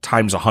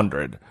times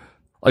 100.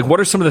 Like,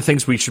 what are some of the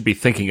things we should be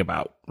thinking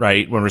about,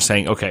 right? When we're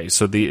saying, okay,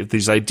 so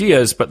these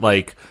ideas, but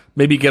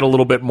maybe get a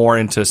little bit more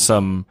into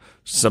some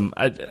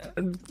I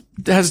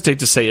hesitate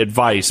to say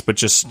advice, but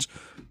just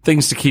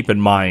things to keep in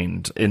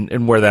mind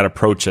in where that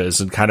approach is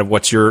and kind of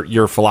what's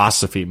your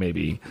philosophy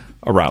maybe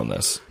around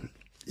this.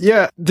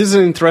 Yeah, this is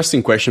an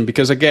interesting question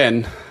because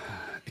again,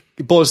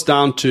 it boils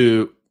down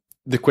to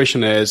the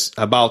question is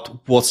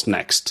about what's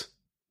next.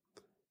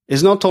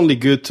 It's not only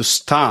good to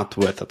start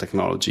with a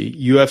technology,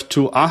 you have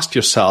to ask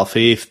yourself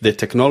if the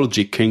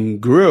technology can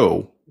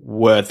grow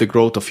with the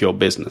growth of your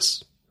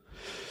business.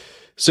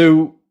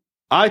 So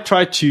I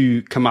try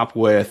to come up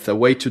with a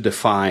way to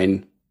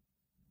define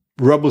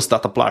robust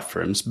data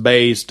platforms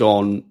based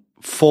on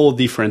 4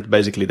 different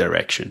basically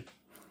directions.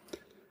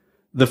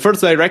 The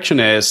first direction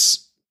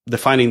is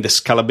defining the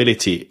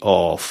scalability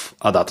of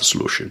a data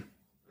solution.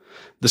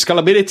 The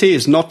scalability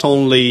is not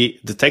only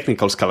the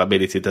technical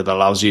scalability that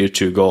allows you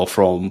to go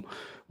from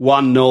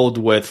one node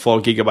with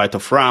 4 gigabytes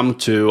of RAM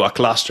to a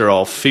cluster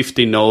of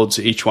 50 nodes,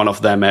 each one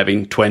of them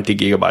having 20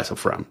 gigabytes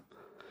of RAM.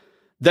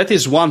 That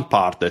is one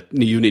part that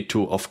you need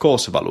to, of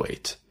course,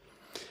 evaluate.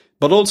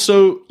 But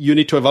also you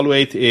need to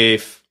evaluate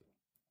if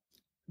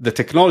the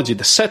technology,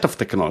 the set of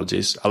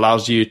technologies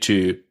allows you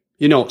to,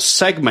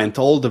 segment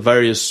all the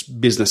various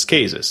business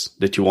cases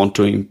that you want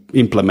to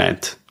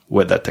implement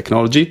with that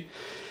technology.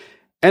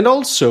 And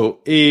also,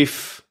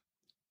 if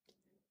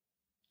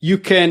you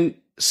can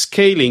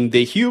scaling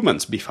the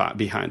humans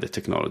behind the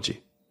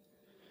technology,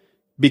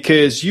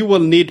 because you will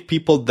need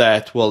people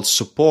that will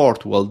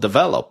support, will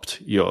develop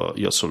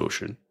your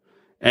solution.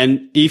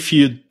 And if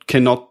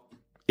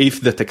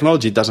the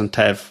technology doesn't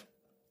have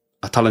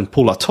a talent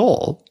pool at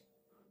all,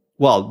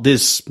 well,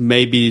 this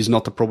maybe is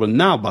not a problem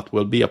now, but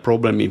will be a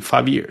problem in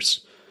 5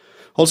 years.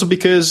 Also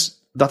because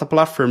data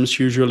platforms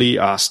usually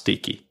are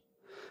sticky.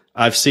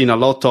 I've seen a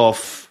lot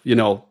of,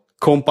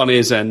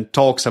 companies and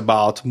talks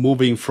about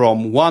moving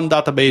from one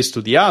database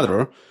to the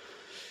other.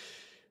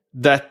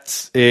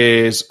 That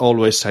is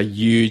always a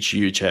huge,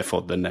 huge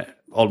effort.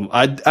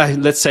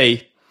 Let's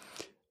say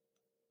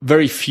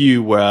very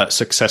few were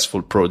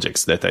successful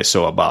projects that I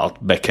saw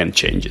about backend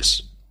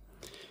changes.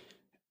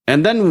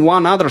 And then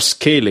one other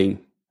scaling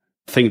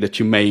thing that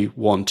you may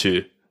want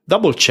to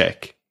double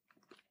check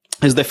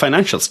is the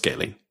financial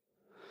scaling.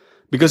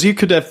 Because you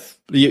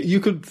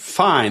could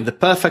find the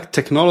perfect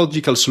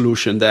technological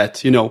solution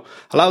that,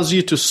 allows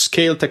you to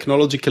scale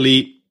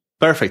technologically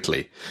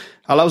perfectly,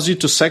 allows you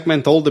to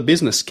segment all the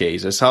business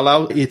cases,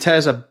 it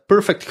has a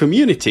perfect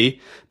community,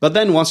 but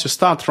then once you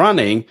start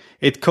running,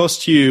 it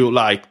costs you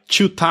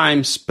 2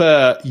 times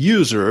per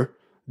user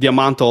the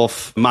amount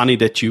of money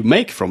that you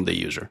make from the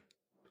user.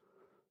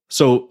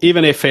 So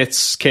even if it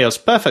scales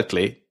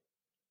perfectly,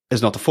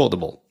 it's not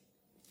affordable.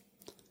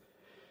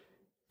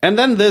 And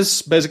then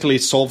this basically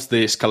solves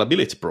the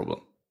scalability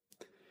problem.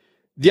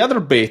 The other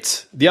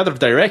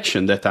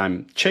direction that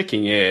I'm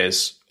checking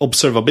is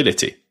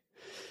observability.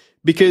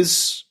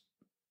 Because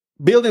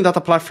building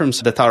data platforms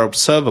that are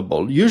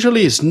observable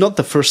usually is not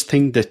the first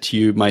thing that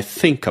you might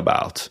think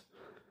about.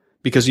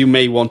 Because you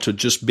may want to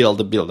just build.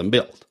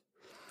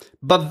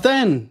 But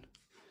then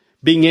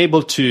being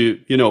able to,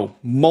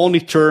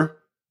 monitor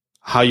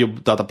how your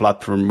data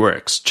platform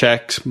works,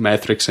 check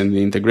metrics and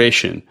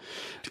integration,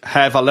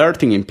 have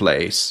alerting in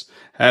place,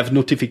 have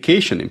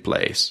notification in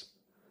place,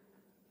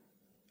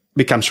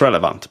 becomes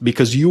relevant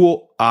because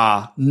you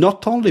are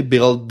not only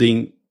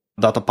building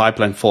data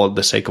pipeline for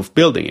the sake of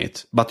building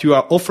it, but you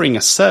are offering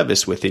a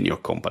service within your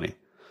company.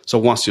 So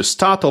once you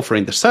start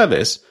offering the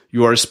service,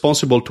 you are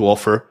responsible to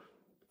offer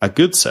a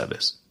good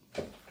service.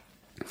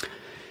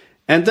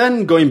 And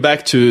then going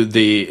back to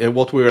the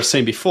what we were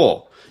saying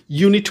before,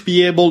 you need to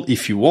be able,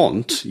 if you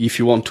want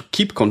to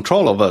keep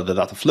control over the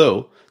data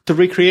flow, to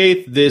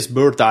recreate this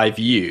bird's eye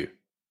view,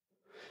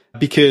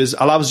 because it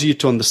allows you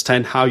to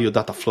understand how your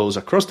data flows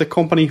across the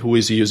company, who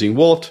is using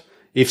what.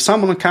 If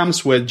someone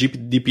comes with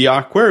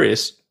GDPR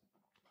queries,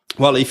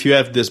 well, if you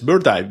have this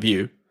bird's eye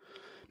view,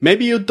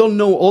 maybe you don't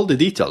know all the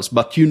details,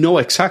 but you know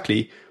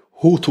exactly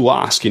who to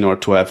ask in order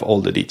to have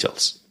all the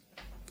details.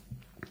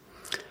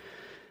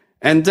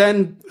 And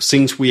then,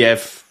 since we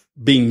have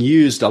been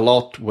used a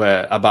lot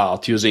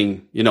about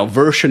using,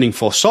 versioning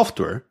for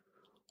software,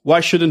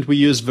 why shouldn't we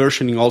use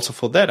versioning also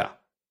for data?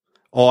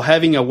 Or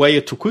having a way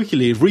to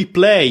quickly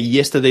replay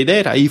yesterday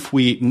data if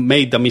we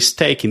made a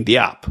mistake in the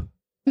app.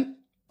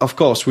 Of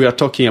course, we are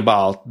talking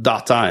about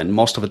data, and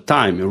most of the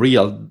time,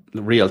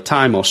 real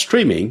time or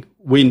streaming,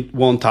 we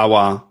want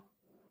our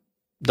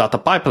data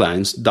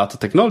pipelines, data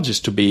technologies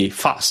to be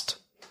fast.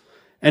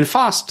 And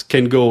fast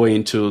can go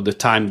into the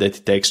time that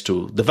it takes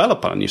to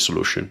develop a new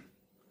solution,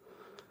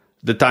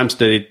 the times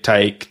that it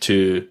takes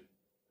to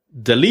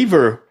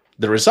deliver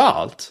the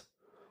result,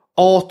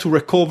 or to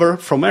recover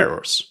from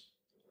errors.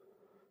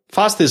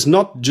 Fast is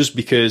not just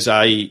because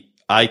I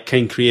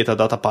can create a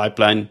data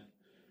pipeline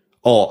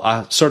or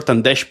a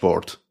certain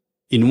dashboard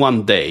in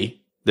one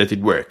day that it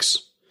works.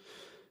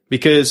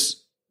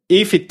 Because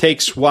if it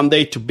takes one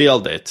day to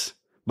build it,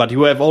 but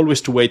you have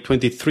always to wait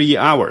 23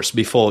 hours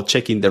before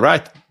checking the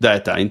right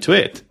data into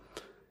it,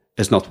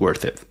 it's not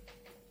worth it.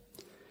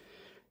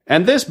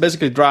 And this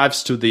basically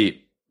drives to the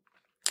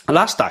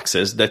last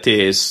axis, that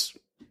is,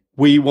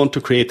 we want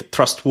to create a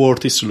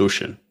trustworthy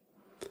solution.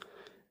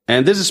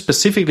 And this is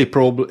specifically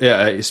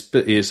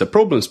is a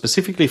problem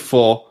specifically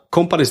for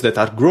companies that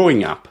are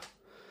growing up.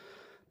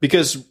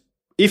 Because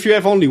if you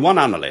have only one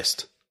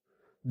analyst,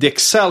 the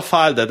Excel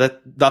file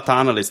that data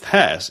analyst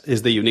has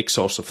is the unique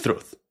source of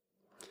truth.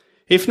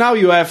 If now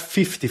you have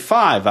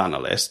 55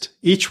 analysts,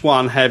 each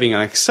one having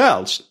an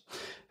Excel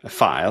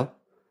file,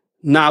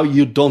 now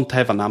you don't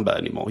have a number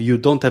anymore. You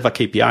don't have a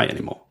KPI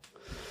anymore.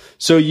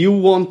 So you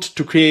want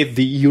to create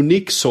the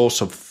unique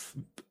source of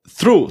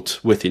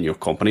truth within your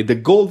company, the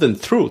golden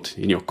truth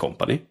in your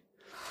company.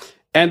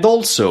 And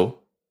also,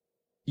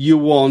 you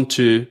want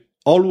to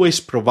always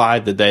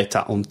provide the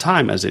data on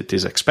time as it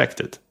is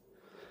expected.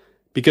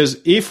 Because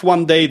if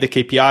one day the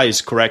KPI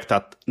is correct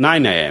at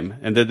 9 a.m.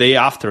 and the day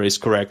after is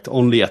correct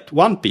only at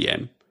 1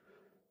 p.m.,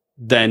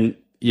 then,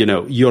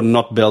 you're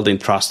not building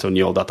trust on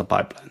your data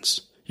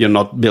pipelines. You're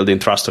not building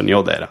trust on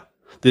your data.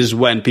 This is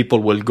when people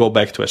will go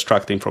back to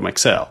extracting from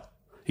Excel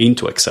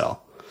into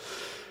Excel.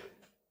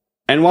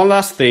 And one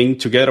last thing,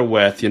 together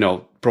with,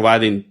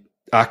 providing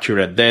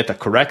accurate data,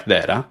 correct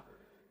data,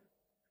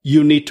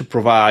 you need to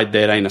provide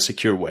data in a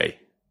secure way.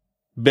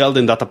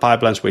 Building data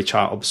pipelines which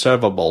are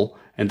observable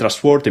and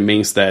trustworthy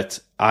means that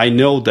I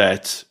know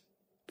that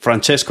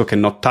Francesco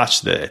cannot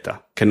touch the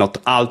data, cannot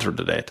alter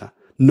the data.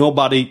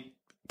 Nobody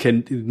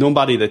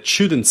that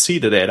shouldn't see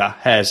the data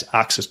has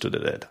access to the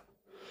data.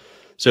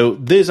 So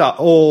these are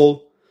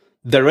all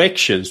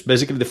directions.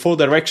 Basically, the 4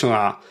 directions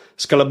are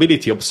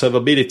scalability,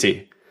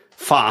 observability,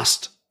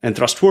 fast, and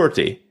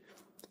trustworthy.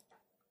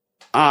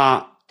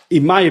 Are,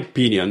 in my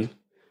opinion,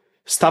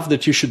 stuff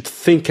that you should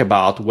think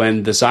about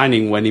when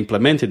designing, when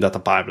implementing data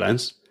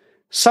pipelines.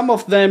 Some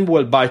of them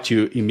will bite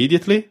you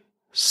immediately.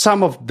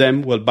 Some of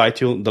them will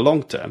bite you in the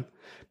long term.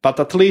 But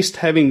at least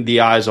having the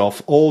eyes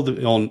off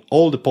on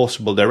all the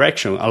possible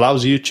direction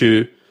allows you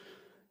to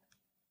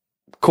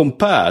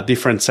compare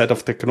different set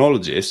of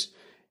technologies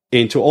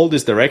into all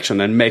this direction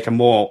and make a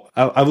more,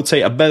 I would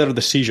say, a better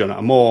decision,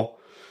 a more,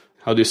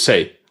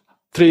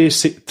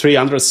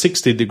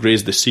 360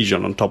 degrees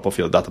decision on top of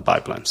your data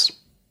pipelines.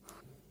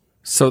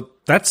 So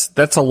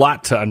that's a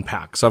lot to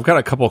unpack. So I've got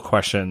a couple of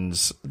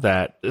questions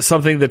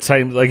something that's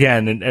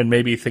again, and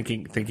maybe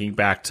thinking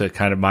back to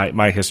kind of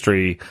my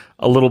history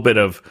a little bit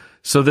of,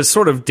 so this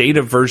sort of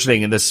data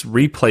versioning and this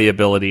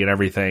replayability and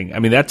everything. I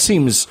mean, that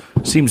seems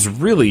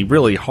really,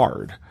 really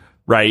hard,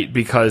 right?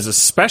 Because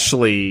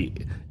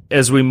especially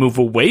as we move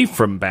away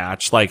from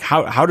batch, like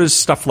how does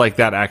stuff like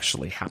that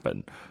actually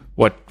happen?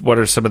 What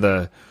are some of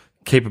the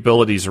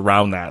capabilities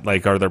around that?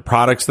 Like, are there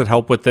products that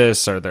help with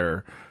this? Are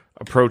there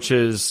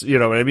approaches?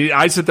 I mean,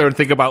 I sit there and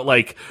think about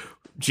like,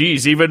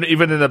 geez, even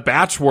in the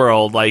batch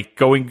world, like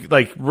going,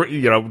 like,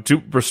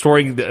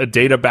 restoring the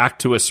data back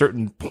to a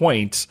certain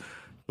point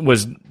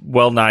was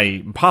well nigh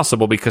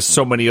impossible because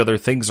so many other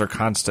things are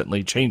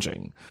constantly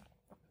changing.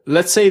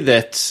 Let's say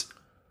that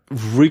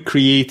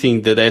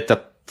recreating the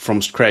data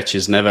from scratch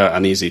is never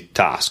an easy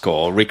task,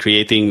 or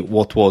recreating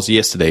what was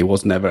yesterday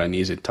was never an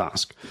easy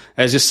task.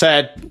 As you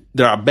said,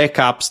 there are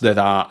backups that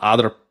are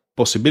other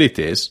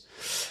possibilities.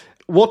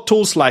 What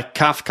tools like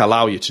Kafka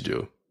allow you to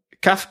do?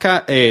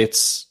 Kafka,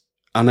 it's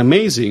an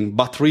amazing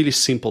but really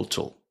simple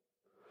tool.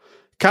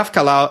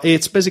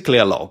 It's basically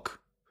a log.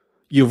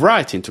 You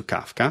write into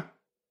Kafka,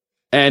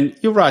 and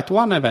you write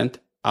one event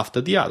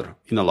after the other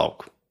in a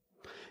log.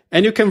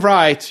 And you can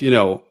write,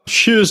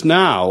 shoes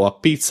now, a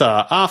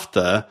pizza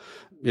after,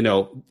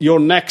 your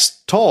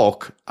next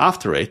talk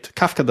after it.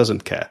 Kafka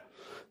doesn't care.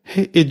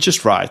 It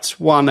just writes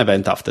one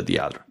event after the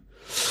other.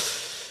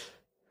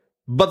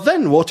 But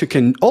then what you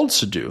can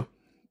also do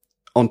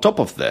on top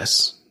of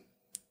this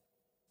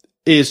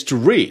is to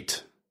read.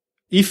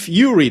 If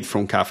you read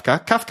from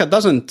Kafka, Kafka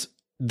doesn't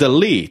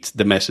delete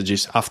the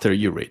messages after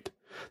you read.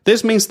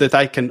 This means that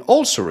I can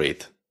also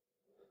read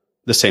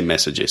the same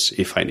messages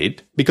if I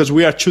need, because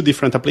we are two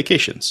different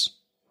applications.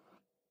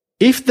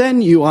 If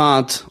then you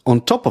add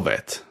on top of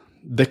it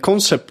the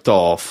concept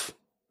of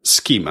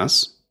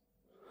schemas,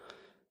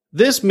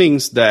 this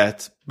means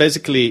that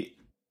basically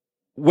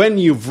when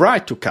you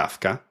write to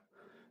Kafka,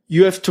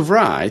 you have to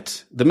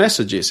write the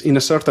messages in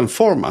a certain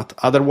format,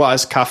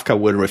 otherwise Kafka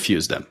will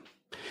refuse them.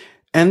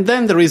 And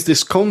then there is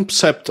this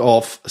concept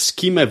of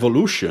schema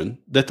evolution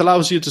that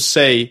allows you to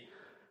say,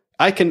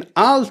 I can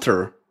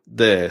alter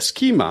the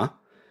schema,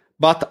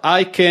 but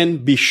I can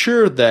be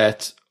sure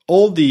that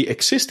all the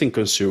existing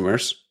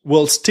consumers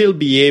will still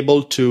be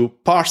able to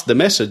parse the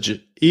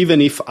message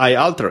even if I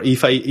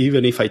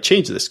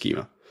change the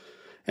schema.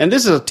 And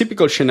this is a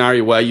typical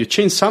scenario where you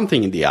change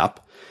something in the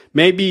app.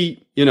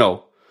 Maybe,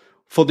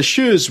 for the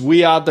shoes,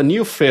 we add a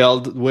new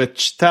field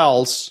which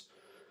tells,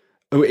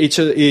 it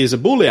is a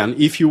Boolean,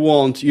 if you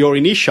want your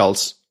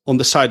initials on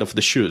the side of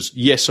the shoes,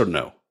 yes or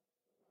no.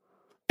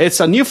 It's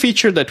a new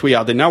feature that we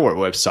add in our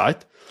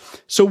website.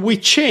 So we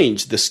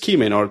change the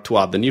schema in order to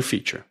add the new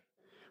feature.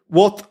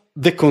 What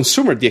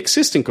the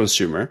existing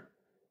consumer,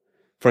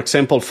 for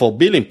example, for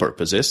billing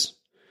purposes,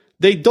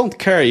 they don't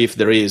care if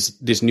there is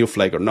this new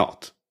flag or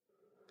not.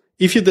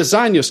 If you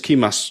design your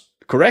schemas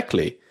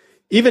correctly,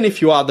 even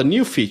if you add a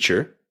new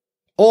feature,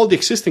 all the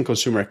existing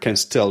consumer can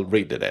still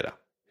read the data.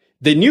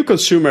 The new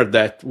consumer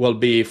that will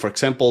be, for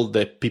example,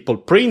 the people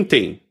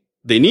printing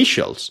the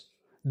initials,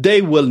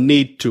 they will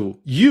need to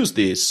use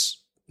this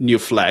new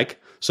flag,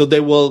 so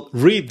they will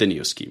read the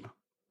new schema.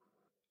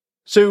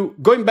 So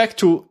going back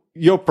to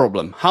your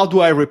problem, how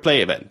do I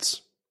replay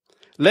events?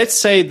 Let's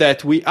say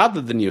that we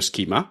added the new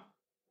schema,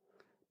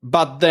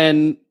 but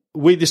then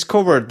we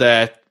discovered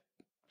that,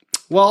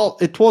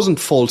 it wasn't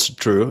false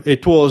true.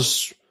 It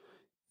was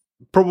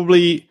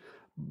probably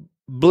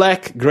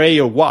black, gray,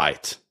 or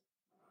white.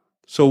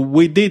 So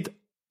we did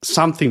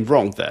something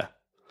wrong there.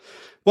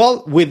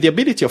 Well, with the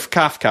ability of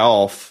Kafka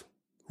of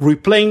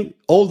replaying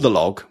all the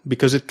log,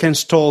 because it can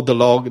store the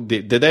log,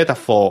 the data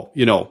for,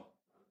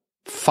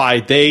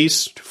 5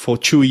 days, for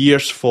 2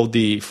 years,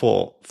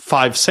 for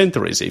 5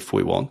 centuries if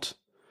we want.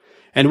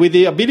 And with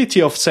the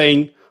ability of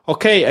saying,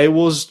 okay, I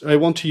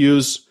want to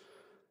use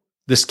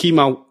the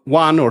schema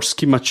 1 or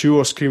schema 2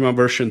 or schema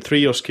version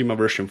 3 or schema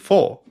version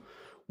 4,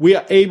 we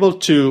are able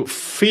to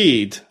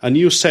feed a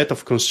new set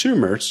of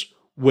consumers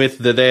with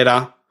the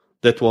data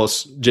that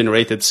was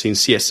generated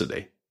since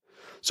yesterday.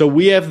 So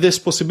we have this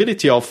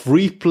possibility of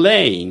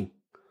replaying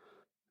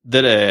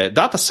the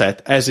data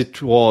set as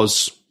it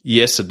was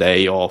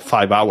yesterday or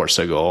 5 hours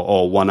ago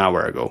or 1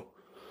 hour ago.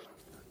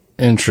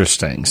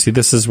 Interesting. See,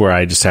 this is where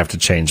I just have to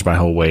change my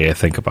whole way I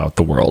think about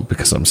the world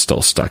because I'm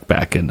still stuck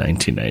back in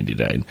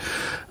 1999.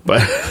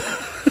 But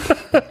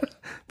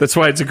that's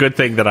why it's a good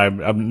thing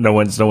that no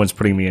one's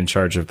putting me in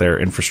charge of their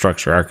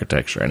infrastructure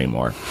architecture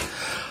anymore.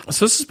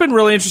 So this has been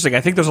really interesting.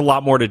 I think there's a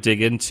lot more to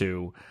dig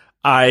into.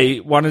 I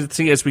wanted to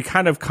see, as we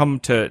kind of come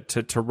to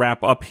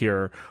wrap up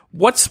here,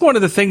 what's one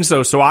of the things,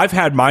 though? So I've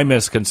had my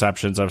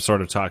misconceptions I've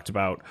sort of talked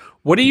about.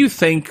 What do you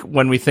think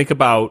when we think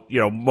about,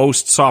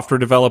 most software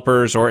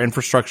developers or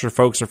infrastructure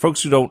folks or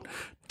folks who don't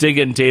dig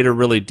in data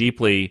really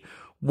deeply?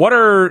 What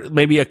are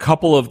maybe a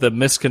couple of the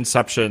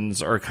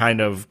misconceptions or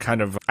kind of,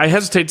 I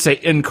hesitate to say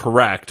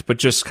incorrect, but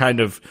just kind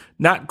of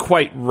not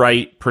quite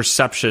right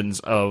perceptions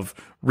of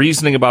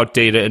reasoning about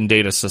data and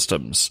data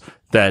systems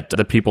that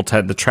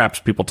the traps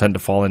people tend to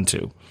fall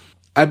into?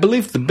 I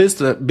believe the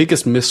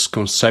biggest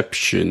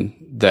misconception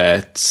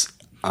that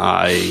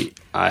I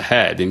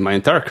had in my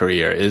entire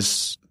career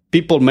is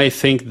people may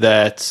think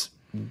that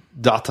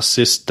data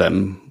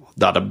system,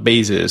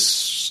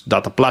 databases,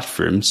 data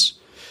platforms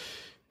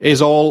is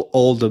all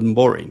old and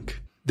boring.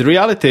 The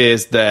reality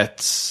is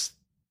that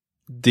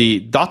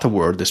the data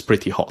world is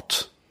pretty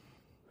hot.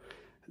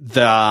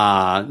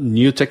 The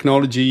new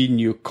technology,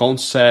 new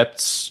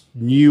concepts,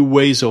 new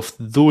ways of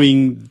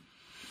doing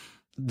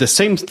the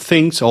same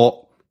things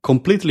or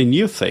completely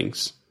new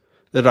things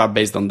that are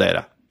based on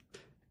data.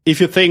 If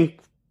you think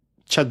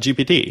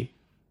ChatGPT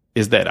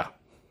is data,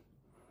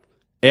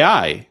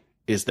 AI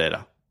is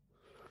data,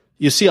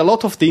 you see a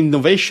lot of the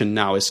innovation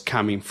now is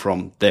coming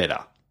from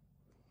data.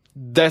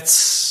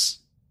 That's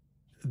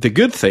the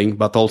good thing,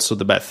 but also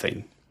the bad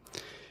thing.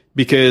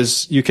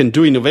 Because you can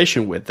do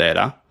innovation with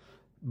data,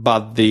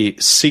 But the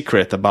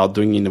secret about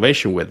doing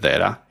innovation with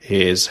data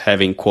is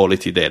having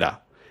quality data.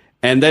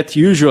 And that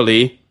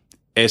usually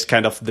is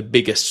kind of the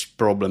biggest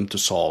problem to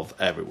solve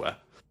everywhere.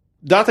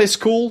 Data is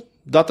cool.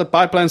 Data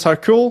pipelines are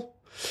cool.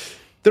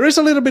 There is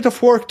a little bit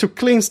of work to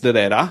cleanse the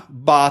data,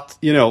 but,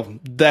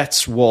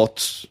 that's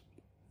what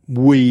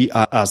we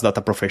as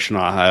data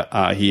professionals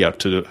are here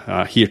to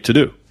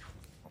do.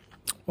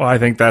 Well, I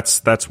think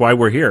that's why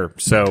we're here.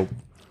 So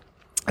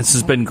this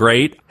has been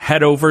great.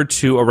 Head over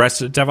to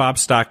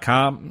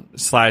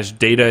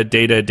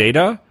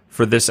arresteddevops.com/data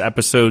for this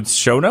episode's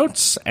show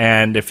notes.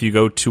 And if you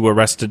go to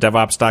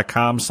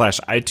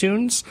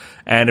arresteddevops.com/iTunes,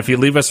 and if you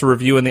leave us a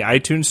review in the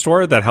iTunes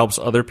store, that helps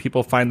other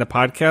people find the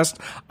podcast.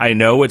 I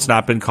know it's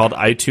not been called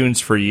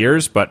iTunes for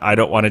years, but I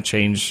don't want to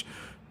change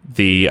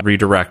the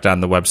redirect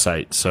on the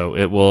website. So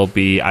it will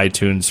be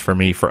iTunes for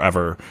me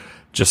forever,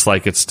 just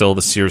like it's still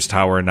the Sears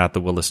Tower and not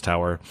the Willis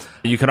Tower.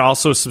 You can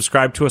also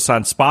subscribe to us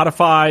on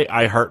Spotify,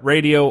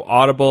 iHeartRadio,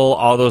 Audible,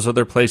 all those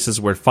other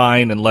places where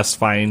fine and less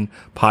fine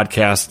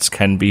podcasts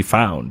can be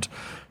found.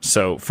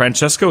 So,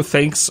 Francesco,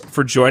 thanks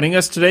for joining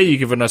us today. You've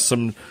given us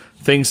some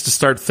things to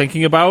start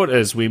thinking about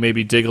as we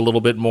maybe dig a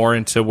little bit more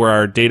into where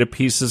our data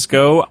pieces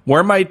go.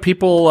 Where might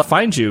people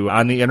find you,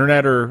 on the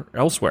internet or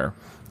elsewhere?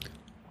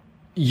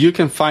 You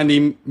can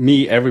find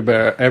me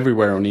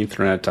everywhere on the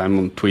internet. I'm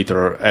on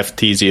Twitter,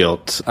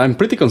 ftisiot. I'm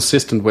pretty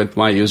consistent with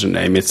my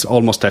username. It's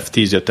almost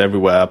ftisiot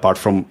everywhere, apart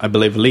from, I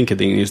believe,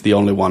 LinkedIn is the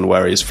only one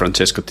where it's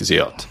Francesco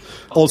Tisiot.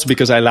 Also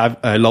because I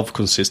love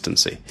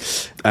consistency.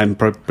 I'm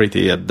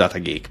pretty a data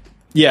geek.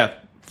 Yeah,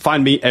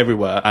 find me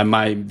everywhere. And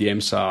my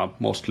DMs are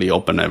mostly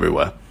open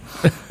everywhere.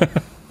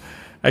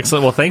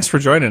 Excellent. Well, thanks for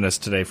joining us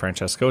today,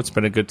 Francesco. It's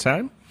been a good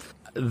time.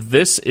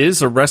 This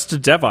is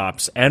Arrested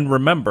DevOps, and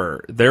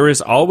remember, there is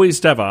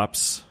always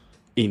DevOps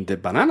in the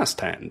banana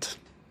stand.